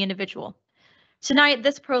freedom of the individual. Tonight,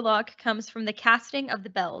 this prologue comes from The Casting of the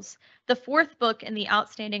Bells, the 4th book in the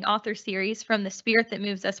Outstanding Author series from the Spirit That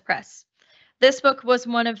Moves Us Press. This book was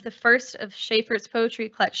one of the first of Schaeffer's poetry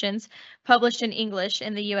collections published in English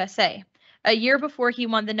in the USA, a year before he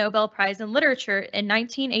won the Nobel Prize in Literature in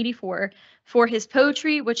 1984 for his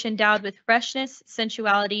poetry, which endowed with freshness,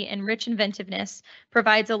 sensuality, and rich inventiveness,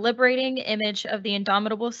 provides a liberating image of the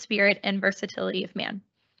indomitable spirit and versatility of man.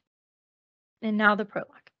 And now the prologue.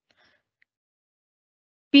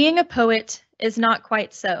 Being a poet is not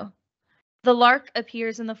quite so. The lark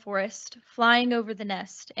appears in the forest, flying over the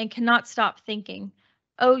nest, and cannot stop thinking,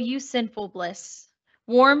 "Oh, you sinful bliss,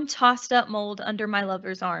 warm, tossed-up mold under my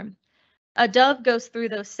lover's arm." A dove goes through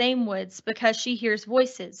those same woods because she hears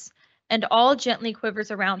voices, and all gently quivers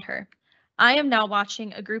around her. I am now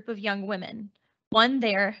watching a group of young women, one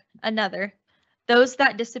there, another, those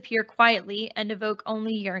that disappear quietly and evoke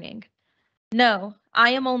only yearning. No, I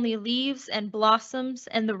am only leaves and blossoms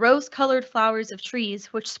and the rose-colored flowers of trees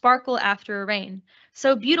which sparkle after a rain,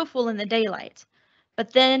 so beautiful in the daylight.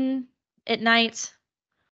 But then, at night,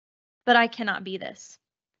 but I cannot be this.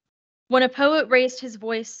 When a poet raised his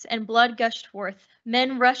voice and blood gushed forth,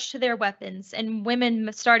 men rushed to their weapons and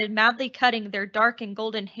women started madly cutting their dark and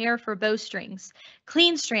golden hair for bowstrings,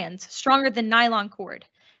 clean strands, stronger than nylon cord.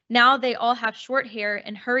 Now they all have short hair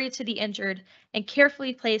and hurry to the injured and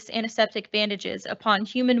carefully place antiseptic bandages upon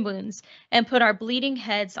human wounds and put our bleeding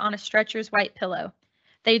heads on a stretcher's white pillow.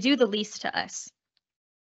 They do the least to us.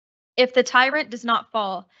 If the tyrant does not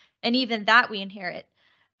fall, and even that we inherit,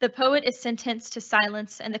 the poet is sentenced to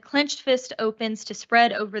silence and the clenched fist opens to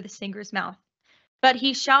spread over the singer's mouth. But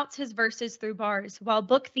he shouts his verses through bars while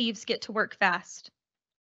book thieves get to work fast.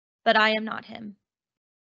 But I am not him.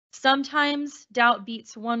 Sometimes doubt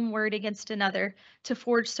beats one word against another to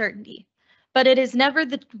forge certainty, but it is never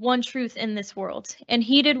the one truth in this world, and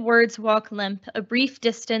heated words walk limp a brief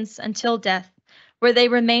distance until death, where they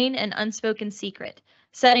remain an unspoken secret,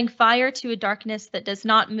 setting fire to a darkness that does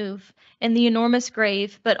not move in the enormous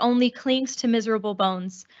grave, but only clings to miserable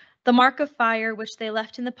bones, the mark of fire which they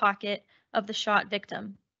left in the pocket of the shot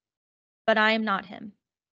victim. But I am not him.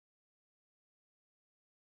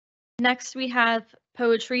 Next, we have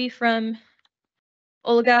poetry from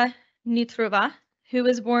Olga Nitrova, who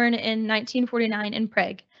was born in 1949 in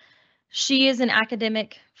Prague. She is an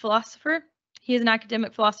academic philosopher. He is an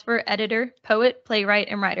academic philosopher, editor, poet, playwright,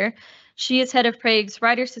 and writer. She is head of Prague's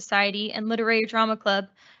Writers' Society and literary drama club,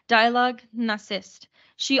 Dialogue Nazist.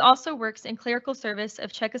 She also works in clerical service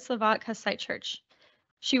of Czechoslovak Hussite Church.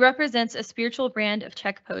 She represents a spiritual brand of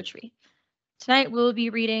Czech poetry. Tonight, we'll be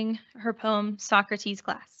reading her poem, Socrates'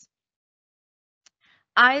 Glass.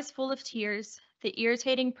 Eyes full of tears, the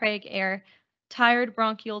irritating Prague air, tired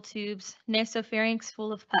bronchial tubes, nasopharynx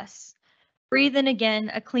full of pus. Breathe in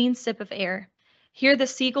again a clean sip of air. Hear the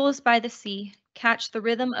seagulls by the sea, catch the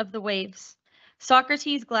rhythm of the waves.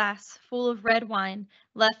 Socrates' glass, full of red wine,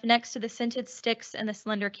 left next to the scented sticks and the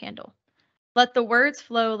slender candle. Let the words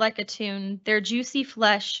flow like a tune, their juicy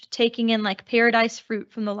flesh taking in like paradise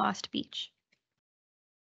fruit from the lost beach.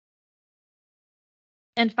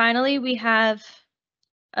 And finally, we have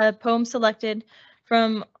a poem selected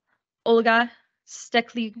from Olga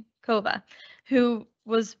Steklikova, who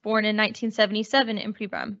was born in 1977 in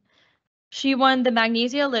Pribram. She won the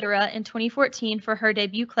Magnesia Litera in 2014 for her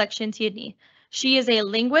debut collection, Týdny. She is a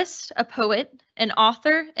linguist, a poet, an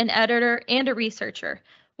author, an editor, and a researcher,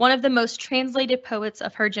 one of the most translated poets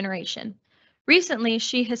of her generation. Recently,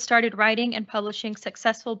 she has started writing and publishing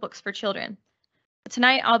successful books for children.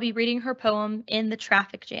 Tonight, I'll be reading her poem, In the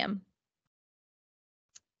Traffic Jam.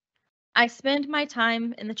 I spend my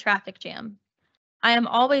time in the traffic jam. I am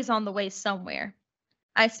always on the way somewhere.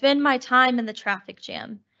 I spend my time in the traffic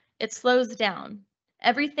jam. It slows down.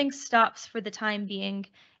 Everything stops for the time being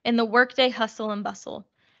in the workday hustle and bustle.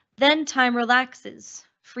 Then time relaxes,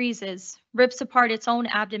 freezes, rips apart its own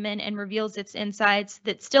abdomen and reveals its insides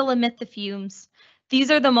that still emit the fumes.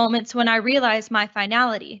 These are the moments when I realize my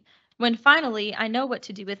finality, when finally I know what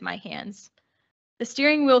to do with my hands. The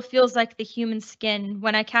steering wheel feels like the human skin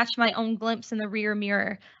when I catch my own glimpse in the rear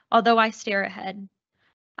mirror, although I stare ahead.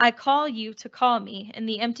 I call you to call me. In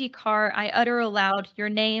the empty car, I utter aloud your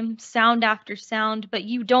name, sound after sound, but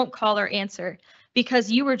you don't call or answer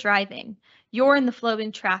because you were driving. You're in the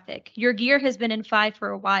flowing traffic. Your gear has been in 5 for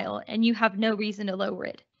a while, and you have no reason to lower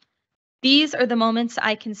it. These are the moments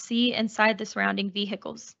I can see inside the surrounding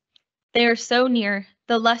vehicles. They are so near,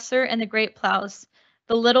 the lesser and the great plows,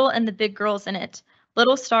 the little and the big girls in it,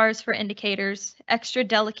 little stars for indicators, extra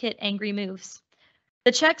delicate, angry moves.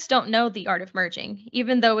 The Czechs don't know the art of merging,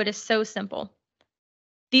 even though it is so simple.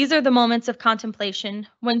 These are the moments of contemplation,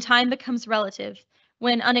 when time becomes relative,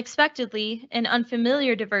 when unexpectedly, in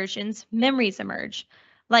unfamiliar diversions, memories emerge,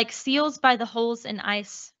 like seals by the holes in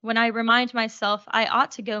ice, when I remind myself I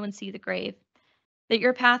ought to go and see the grave, that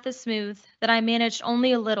your path is smooth, that I managed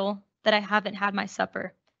only a little, that I haven't had my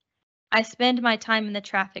supper. I spend my time in the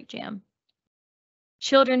traffic jam.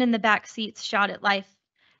 Children in the back seats shout at life.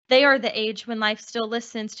 They are the age when life still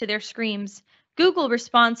listens to their screams. Google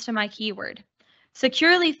responds to my keyword.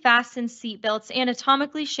 Securely fastened seatbelts,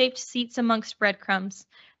 anatomically shaped seats amongst breadcrumbs.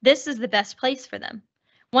 This is the best place for them.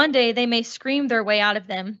 One day they may scream their way out of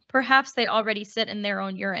them. Perhaps they already sit in their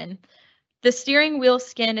own urine. The steering wheel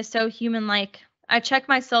skin is so human-like. I check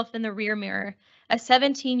myself in the rear mirror. A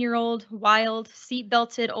 17-year-old, wild,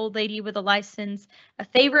 seat-belted old lady with a license, a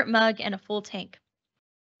favorite mug, and a full tank.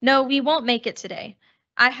 No, we won't make it today.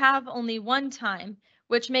 I have only one time,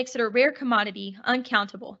 which makes it a rare commodity,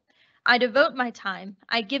 uncountable. I devote my time.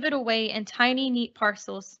 I give it away in tiny, neat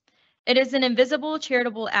parcels. It is an invisible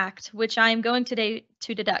charitable act, which I am going today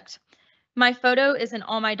to deduct. My photo is in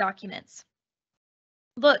all my documents.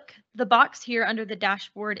 Look, the box here under the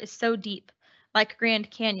dashboard is so deep, like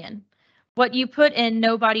Grand Canyon. What you put in,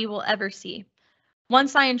 nobody will ever see.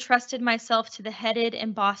 Once I entrusted myself to the headed,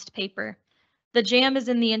 embossed paper. The jam is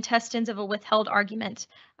in the intestines of a withheld argument.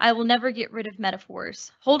 I will never get rid of metaphors.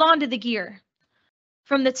 Hold on to the gear.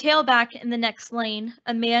 From the tailback in the next lane,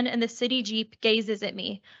 a man in the city Jeep gazes at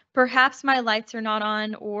me. Perhaps my lights are not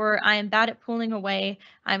on, or I am bad at pulling away.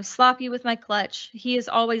 I am sloppy with my clutch. He is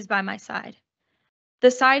always by my side. The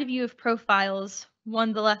side view of profiles,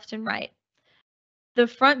 one the left and right. The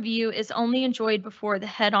front view is only enjoyed before the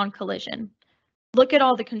head-on collision. Look at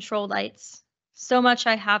all the control lights. So much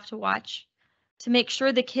I have to watch. to make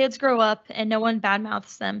sure the kids grow up and no one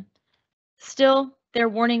badmouths them. Still, their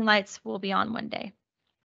warning lights will be on one day.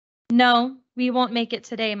 No, we won't make it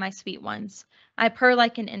today, my sweet ones. I purr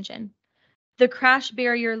like an engine. The crash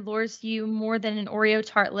barrier lures you more than an Oreo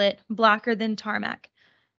tartlet, blacker than tarmac.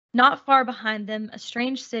 Not far behind them, a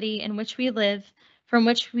strange city in which we live, from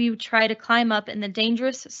which we try to climb up in the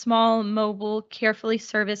dangerous, small, mobile, carefully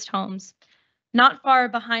serviced homes. Not far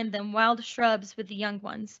behind them, wild shrubs with the young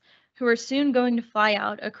ones, who are soon going to fly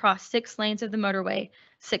out across 6 lanes of the motorway,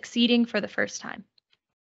 succeeding for the first time.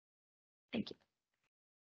 Thank you.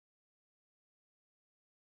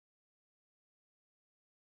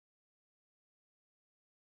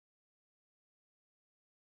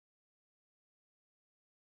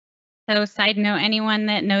 So side note, anyone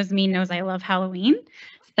that knows me knows I love Halloween.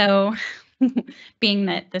 So being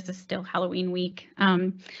that this is still Halloween week,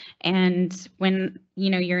 and when,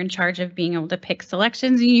 you're in charge of being able to pick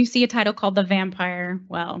selections and you see a title called The Vampire,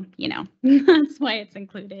 well, that's why it's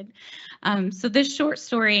included. So this short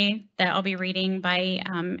story that I'll be reading by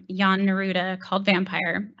Jan Neruda called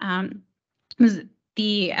Vampire,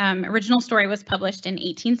 the original story was published in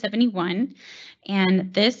 1871,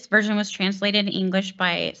 and this version was translated in English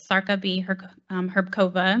by Sarka B.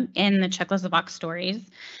 Herbkova in the Czechoslovak Stories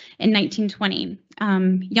in 1920.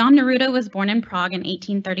 Jan Neruda was born in Prague in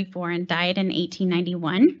 1834 and died in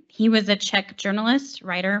 1891. He was a Czech journalist,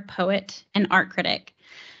 writer, poet, and art critic.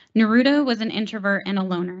 Neruda was an introvert and a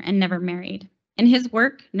loner and never married. In his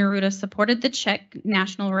work, Neruda supported the Czech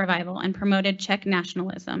national revival and promoted Czech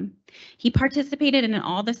nationalism. He participated in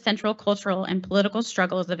all the central cultural and political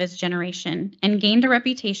struggles of his generation and gained a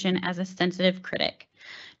reputation as a sensitive critic.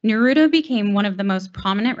 Neruda became one of the most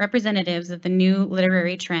prominent representatives of the new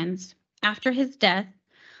literary trends. After his death,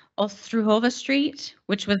 Ostruhova Street,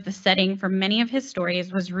 which was the setting for many of his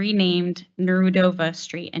stories, was renamed Nerudova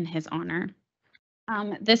Street in his honor.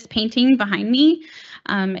 This painting behind me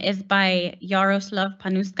is by Jaroslav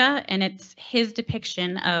Panuska, and it's his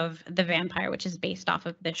depiction of the vampire, which is based off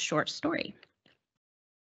of this short story.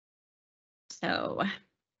 So,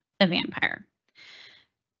 the vampire.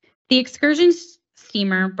 The excursion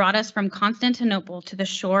steamer brought us from Constantinople to the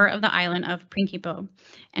shore of the island of Principo,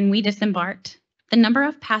 and we disembarked. The number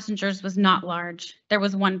of passengers was not large. There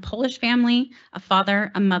was one Polish family, a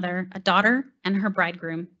father, a mother, a daughter, and her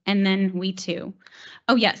bridegroom, and then we too.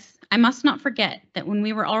 Oh yes, I must not forget that when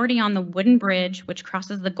we were already on the wooden bridge which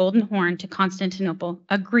crosses the Golden Horn to Constantinople,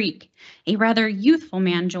 a Greek, a rather youthful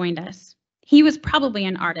man, joined us. He was probably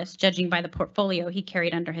an artist, judging by the portfolio he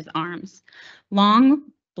carried under his arms. Long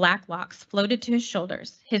black locks floated to his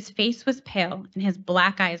shoulders. His face was pale, and his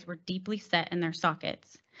black eyes were deeply set in their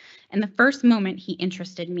sockets. In the first moment, he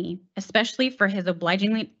interested me, especially for his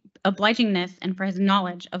obligingness and for his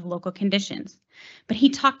knowledge of local conditions. But he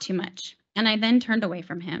talked too much, and I then turned away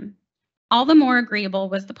from him. All the more agreeable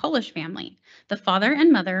was the Polish family. The father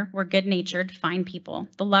and mother were good-natured, fine people.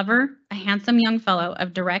 The lover, a handsome young fellow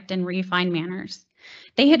of direct and refined manners.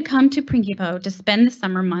 They had come to Principo to spend the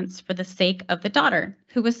summer months for the sake of the daughter,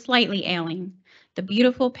 who was slightly ailing. The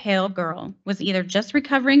beautiful, pale girl was either just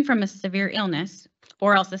recovering from a severe illness,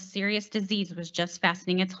 or else a serious disease was just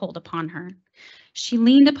fastening its hold upon her. She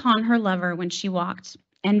leaned upon her lover when she walked,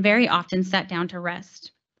 and very often sat down to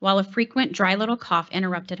rest, while a frequent dry little cough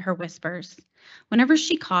interrupted her whispers. Whenever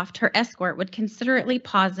she coughed, her escort would considerately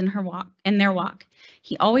pause in their walk.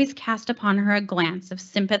 He always cast upon her a glance of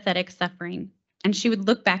sympathetic suffering, and she would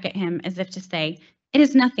look back at him as if to say, "It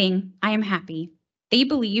is nothing, I am happy." They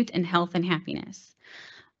believed in health and happiness.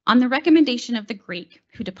 On the recommendation of the Greek,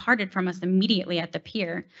 who departed from us immediately at the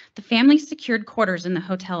pier, the family secured quarters in the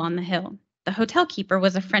hotel on the hill. The hotel keeper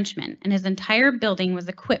was a Frenchman, and his entire building was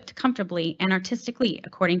equipped comfortably and artistically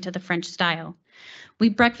according to the French style. We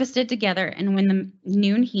breakfasted together, and when the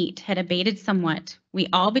noon heat had abated somewhat, we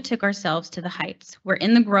all betook ourselves to the heights, where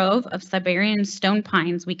in the grove of Siberian stone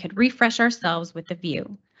pines we could refresh ourselves with the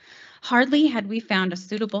view. Hardly had we found a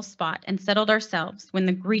suitable spot and settled ourselves when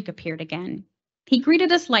the Greek appeared again. He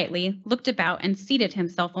greeted us lightly, looked about, and seated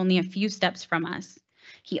himself only a few steps from us.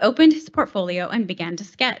 He opened his portfolio and began to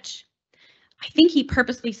sketch. "I think he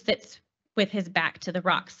purposely sits with his back to the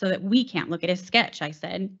rocks so that we can't look at his sketch," I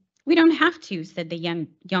said. "We don't have to," said the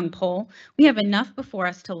young Pole. "We have enough before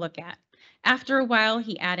us to look at." After a while,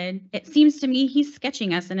 he added, "It seems to me he's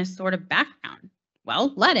sketching us in a sort of background."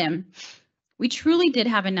 "Well, let him." We truly did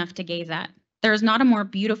have enough to gaze at. There is not a more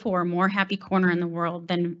beautiful or more happy corner in the world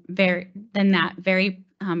than that very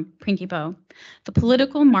Principo. The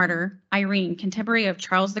political martyr, Irene, contemporary of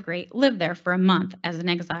Charles the Great, lived there for a month as an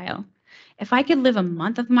exile. If I could live a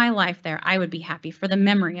month of my life there, I would be happy for the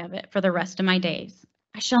memory of it for the rest of my days.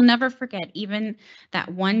 I shall never forget even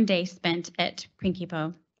that one day spent at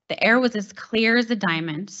Principo. The air was as clear as a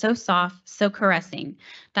diamond, so soft, so caressing.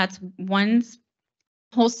 That's one's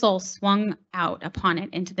whole soul swung out upon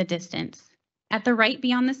it into the distance. At the right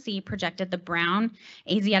beyond the sea projected the brown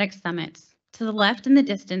Asiatic summits. To the left in the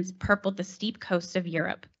distance purpled the steep coast of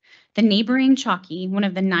Europe. The neighboring Chalky, one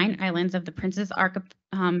of the 9 islands of the Prince's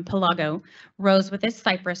Archipelago, rose with its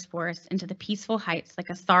cypress forest into the peaceful heights like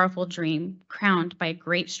a sorrowful dream, crowned by a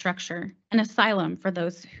great structure, an asylum for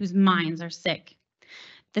those whose minds are sick.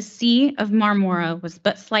 The sea of Marmora was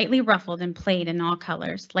but slightly ruffled and played in all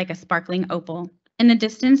colors, like a sparkling opal. In the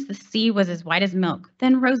distance, the sea was as white as milk,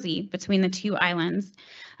 then rosy between the 2 islands,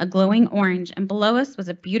 a glowing orange, and below us was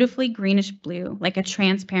a beautifully greenish blue, like a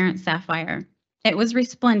transparent sapphire. It was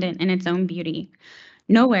resplendent in its own beauty.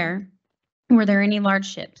 Nowhere were there any large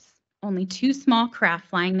ships. Only 2 small craft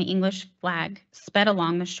flying the English flag sped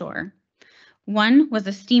along the shore. One was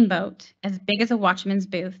a steamboat, as big as a watchman's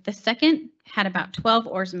booth. The second had about 12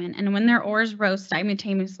 oarsmen, and when their oars rose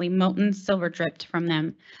simultaneously, molten silver dripped from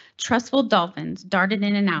them. Trustful dolphins darted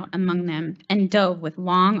in and out among them and dove with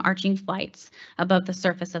long arching flights above the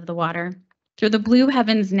surface of the water. Through the blue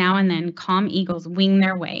heavens now and then, calm eagles winged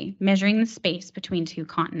their way, measuring the space between 2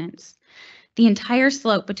 continents. The entire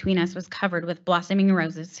slope between us was covered with blossoming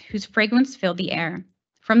roses, whose fragrance filled the air.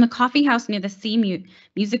 From the coffee house near the sea,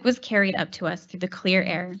 music was carried up to us through the clear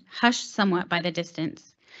air, hushed somewhat by the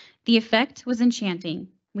distance. The effect was enchanting.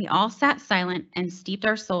 We all sat silent and steeped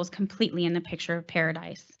our souls completely in the picture of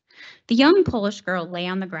paradise. The young Polish girl lay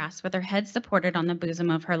on the grass with her head supported on the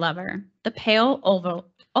bosom of her lover. The pale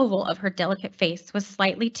oval of her delicate face was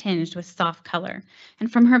slightly tinged with soft color,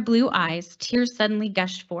 and from her blue eyes, tears suddenly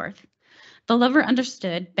gushed forth. The lover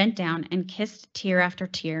understood, bent down, and kissed tear after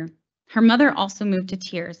tear. Her mother also moved to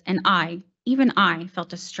tears, and even I,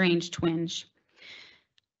 felt a strange twinge.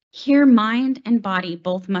 Here mind and body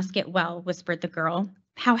both must get well, whispered the girl.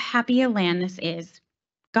 How happy a land this is.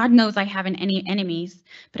 God knows I haven't any enemies,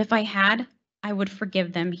 but if I had, I would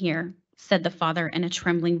forgive them here, said the father in a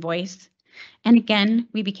trembling voice. And again,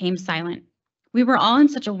 we became silent. We were all in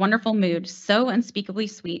such a wonderful mood, so unspeakably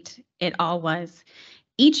sweet it all was.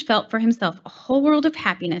 Each felt for himself a whole world of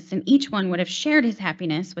happiness, and each one would have shared his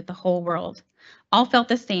happiness with the whole world. All felt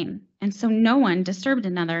the same, and so no one disturbed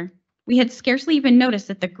another. We had scarcely even noticed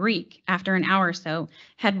that the Greek, after an hour or so,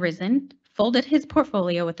 had risen, folded his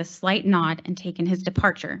portfolio with a slight nod, and taken his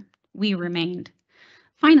departure. We remained.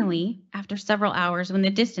 Finally, after several hours, when the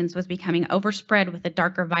distance was becoming overspread with a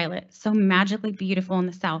darker violet, so magically beautiful in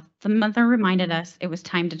the south, the mother reminded us it was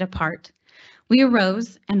time to depart. We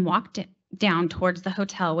arose and walked down towards the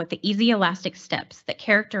hotel with the easy elastic steps that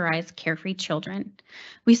characterize carefree children.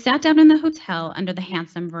 We sat down in the hotel under the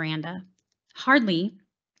handsome veranda. Hardly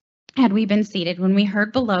had we been seated when we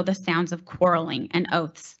heard below the sounds of quarreling and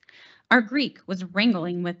oaths. Our Greek was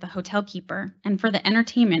wrangling with the hotel keeper, and for the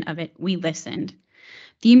entertainment of it, we listened.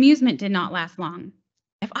 The amusement did not last long.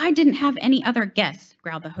 If I didn't have any other guests,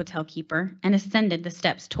 growled the hotel keeper, and ascended the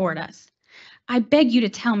steps toward us. I beg you to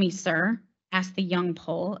tell me, sir, asked the young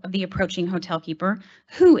Pole of the approaching hotel keeper,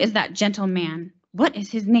 who is that gentleman? What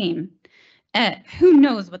is his name? Who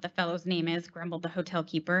knows what the fellow's name is, grumbled the hotel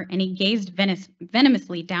keeper, and he gazed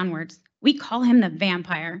venomously downwards. We call him the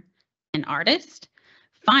vampire. An artist?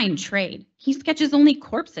 Fine trade. He sketches only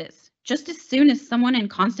corpses. Just as soon as someone in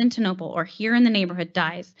Constantinople or here in the neighborhood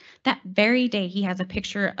dies, that very day he has a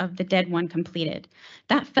picture of the dead one completed.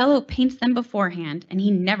 That fellow paints them beforehand, and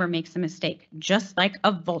he never makes a mistake, just like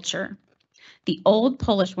a vulture. The old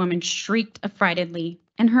Polish woman shrieked affrightedly.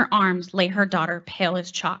 In her arms lay her daughter, pale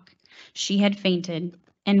as chalk. She had fainted.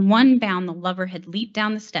 In one bound, the lover had leaped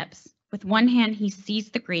down the steps. With one hand, he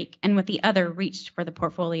seized the Greek, and with the other reached for the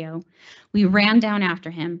portfolio. We ran down after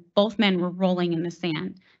him. Both men were rolling in the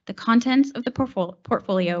sand. The contents of the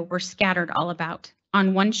portfolio were scattered all about.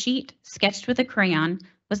 On one sheet, sketched with a crayon,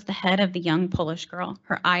 was the head of the young Polish girl,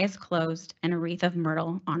 her eyes closed and a wreath of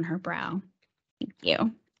myrtle on her brow. Thank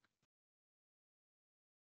you.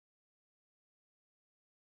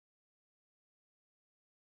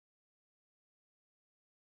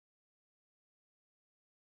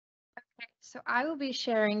 So I will be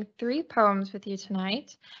sharing 3 poems with you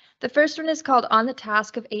tonight. The first one is called On the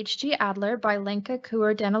Task of H.G. Adler by Lenka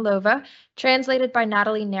Kuhr-Danilova, translated by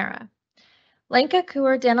Natalie Nera. Lenka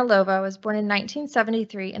Kuhr-Danilova was born in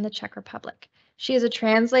 1973 in the Czech Republic. She is a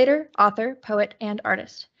translator, author, poet, and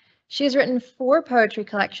artist. She has written 4 poetry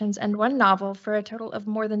collections and 1 novel for a total of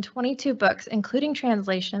more than 22 books, including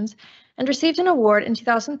translations, and received an award in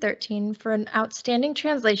 2013 for an outstanding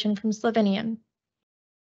translation from Slovenian.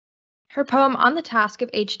 Her poem On the Task of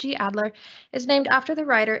H.G. Adler is named after the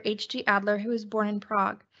writer H.G. Adler, who was born in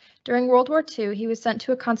Prague. During World War II, he was sent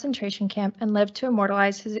to a concentration camp and lived to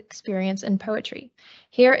immortalize his experience in poetry.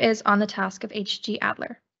 Here is On the Task of H.G.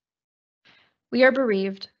 Adler. We are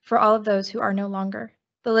bereaved for all of those who are no longer,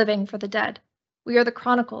 the living for the dead. We are the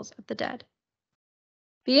chronicles of the dead.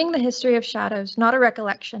 Being the history of shadows, not a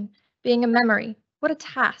recollection, being a memory, what a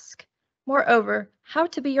task! Moreover, how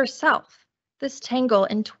to be yourself? This tangle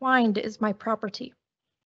entwined is my property.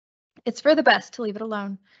 It's for the best to leave it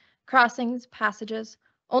alone. Crossings, passages,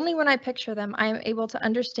 only when I picture them I am able to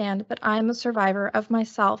understand that I am a survivor of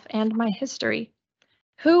myself and my history.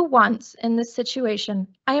 Who once in this situation?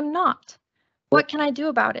 I am not. What can I do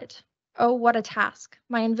about it? Oh, what a task,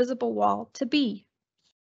 my invisible wall, to be.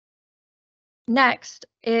 Next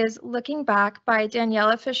is Looking Back by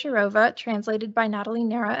Daniela Fischerova, translated by Natalie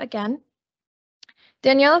Nera again.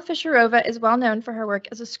 Daniela Fischerova is well known for her work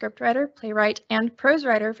as a scriptwriter, playwright, and prose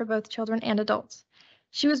writer for both children and adults.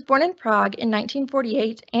 She was born in Prague in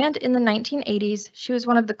 1948, and in the 1980s, she was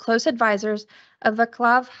one of the close advisors of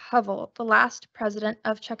Václav Havel, the last president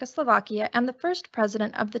of Czechoslovakia and the first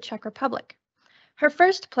president of the Czech Republic. Her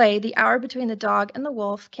first play, The Hour Between the Dog and the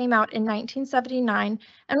Wolf, came out in 1979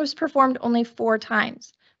 and was performed only 4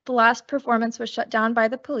 times. The last performance was shut down by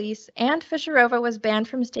the police, and Fischerova was banned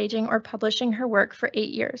from staging or publishing her work for 8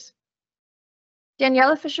 years.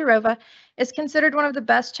 Daniela Fischerova is considered one of the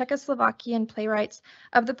best Czechoslovakian playwrights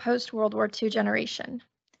of the post-World War II generation.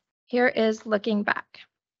 Here is Looking Back.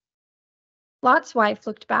 Lot's wife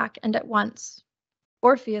looked back, and at once.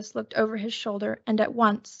 Orpheus looked over his shoulder, and at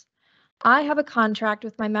once. I have a contract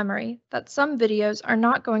with my memory that some videos are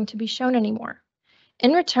not going to be shown anymore.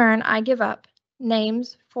 In return, I give up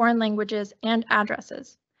names, foreign languages, and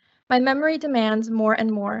addresses. My memory demands more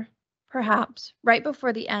and more. Perhaps, right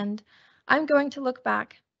before the end, I'm going to look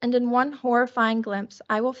back, and in one horrifying glimpse,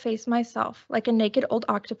 I will face myself like a naked old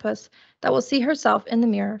octopus that will see herself in the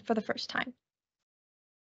mirror for the first time.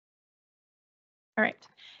 All right,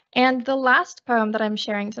 and the last poem that I'm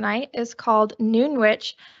sharing tonight is called Noon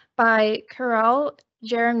Witch by Karel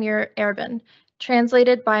Jaromír Erben,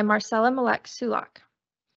 translated by Marcela Malek Sulak.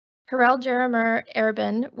 Karel Jaromír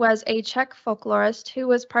Erben was a Czech folklorist who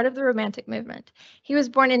was part of the Romantic movement. He was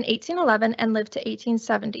born in 1811 and lived to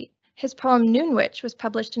 1870. His poem Noon Witch was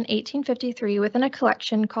published in 1853 within a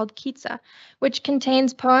collection called Kitsa, which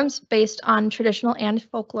contains poems based on traditional and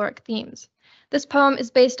folkloric themes. This poem is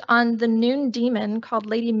based on the noon demon called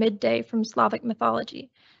Lady Midday from Slavic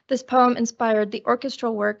mythology. This poem inspired the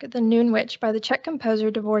orchestral work The Noon Witch by the Czech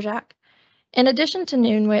composer Dvořák. In addition to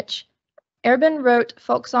Noon Witch, Erben wrote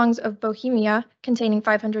folk songs of Bohemia containing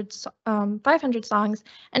 500 songs,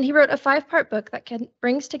 and he wrote a 5-part book that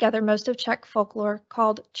brings together most of Czech folklore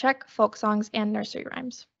called Czech Folk Songs and Nursery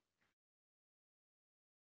Rhymes.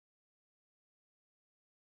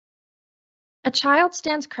 A child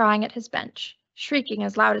stands crying at his bench, shrieking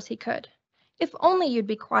as loud as he could. If only you'd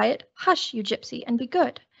be quiet, hush, you gypsy, and be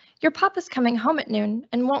good. Your papa's coming home at noon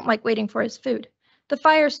and won't like waiting for his food. The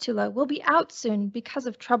fire's too low, we'll be out soon because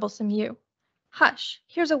of troublesome you. Hush,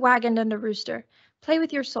 here's a wagon and a rooster. Play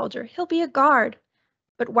with your soldier, he'll be a guard.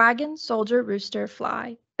 But wagon, soldier, rooster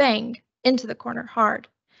fly, bang, into the corner hard.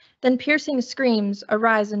 Then piercing screams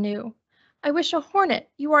arise anew. I wish a hornet,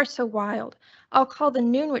 you are so wild. I'll call the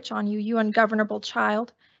Noon Witch on you, you ungovernable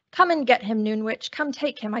child. Come and get him, Noon Witch, come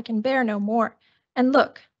take him, I can bear no more. And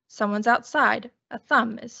look, someone's outside. A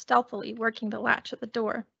thumb is stealthily working the latch at the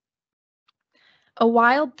door. A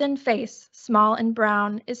wild, thin face, small and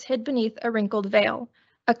brown, is hid beneath a wrinkled veil.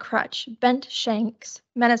 A crutch, bent shanks,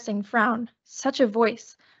 menacing frown. Such a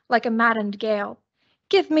voice, like a maddened gale.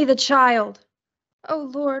 Give me the child! O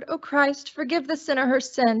Lord, O Christ, forgive the sinner her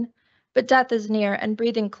sin. But death is near and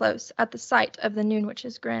breathing close at the sight of the Noon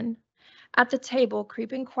Witch's grin. At the table,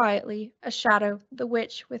 creeping quietly, a shadow, the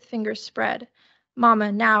witch with fingers spread.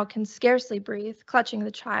 Mama now can scarcely breathe, clutching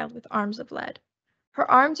the child with arms of lead. Her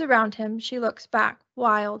arms around him, she looks back,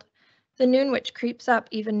 wild. The Noon Witch creeps up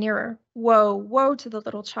even nearer. Woe, woe to the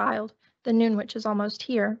little child. The Noon Witch is almost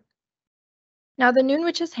here. Now the Noon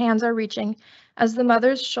Witch's hands are reaching as the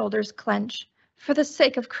mother's shoulders clench. For the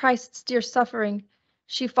sake of Christ's dear suffering,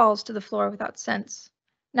 she falls to the floor without sense.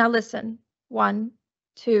 Now listen. 1,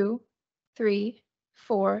 2, 3,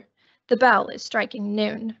 4. The bell is striking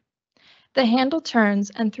noon. The handle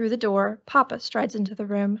turns, and through the door, Papa strides into the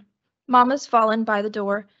room. Mama's fallen by the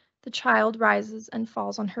door. The child rises and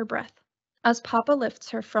falls on her breath. As Papa lifts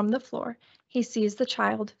her from the floor, he sees the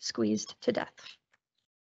child squeezed to death.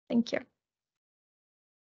 Thank you.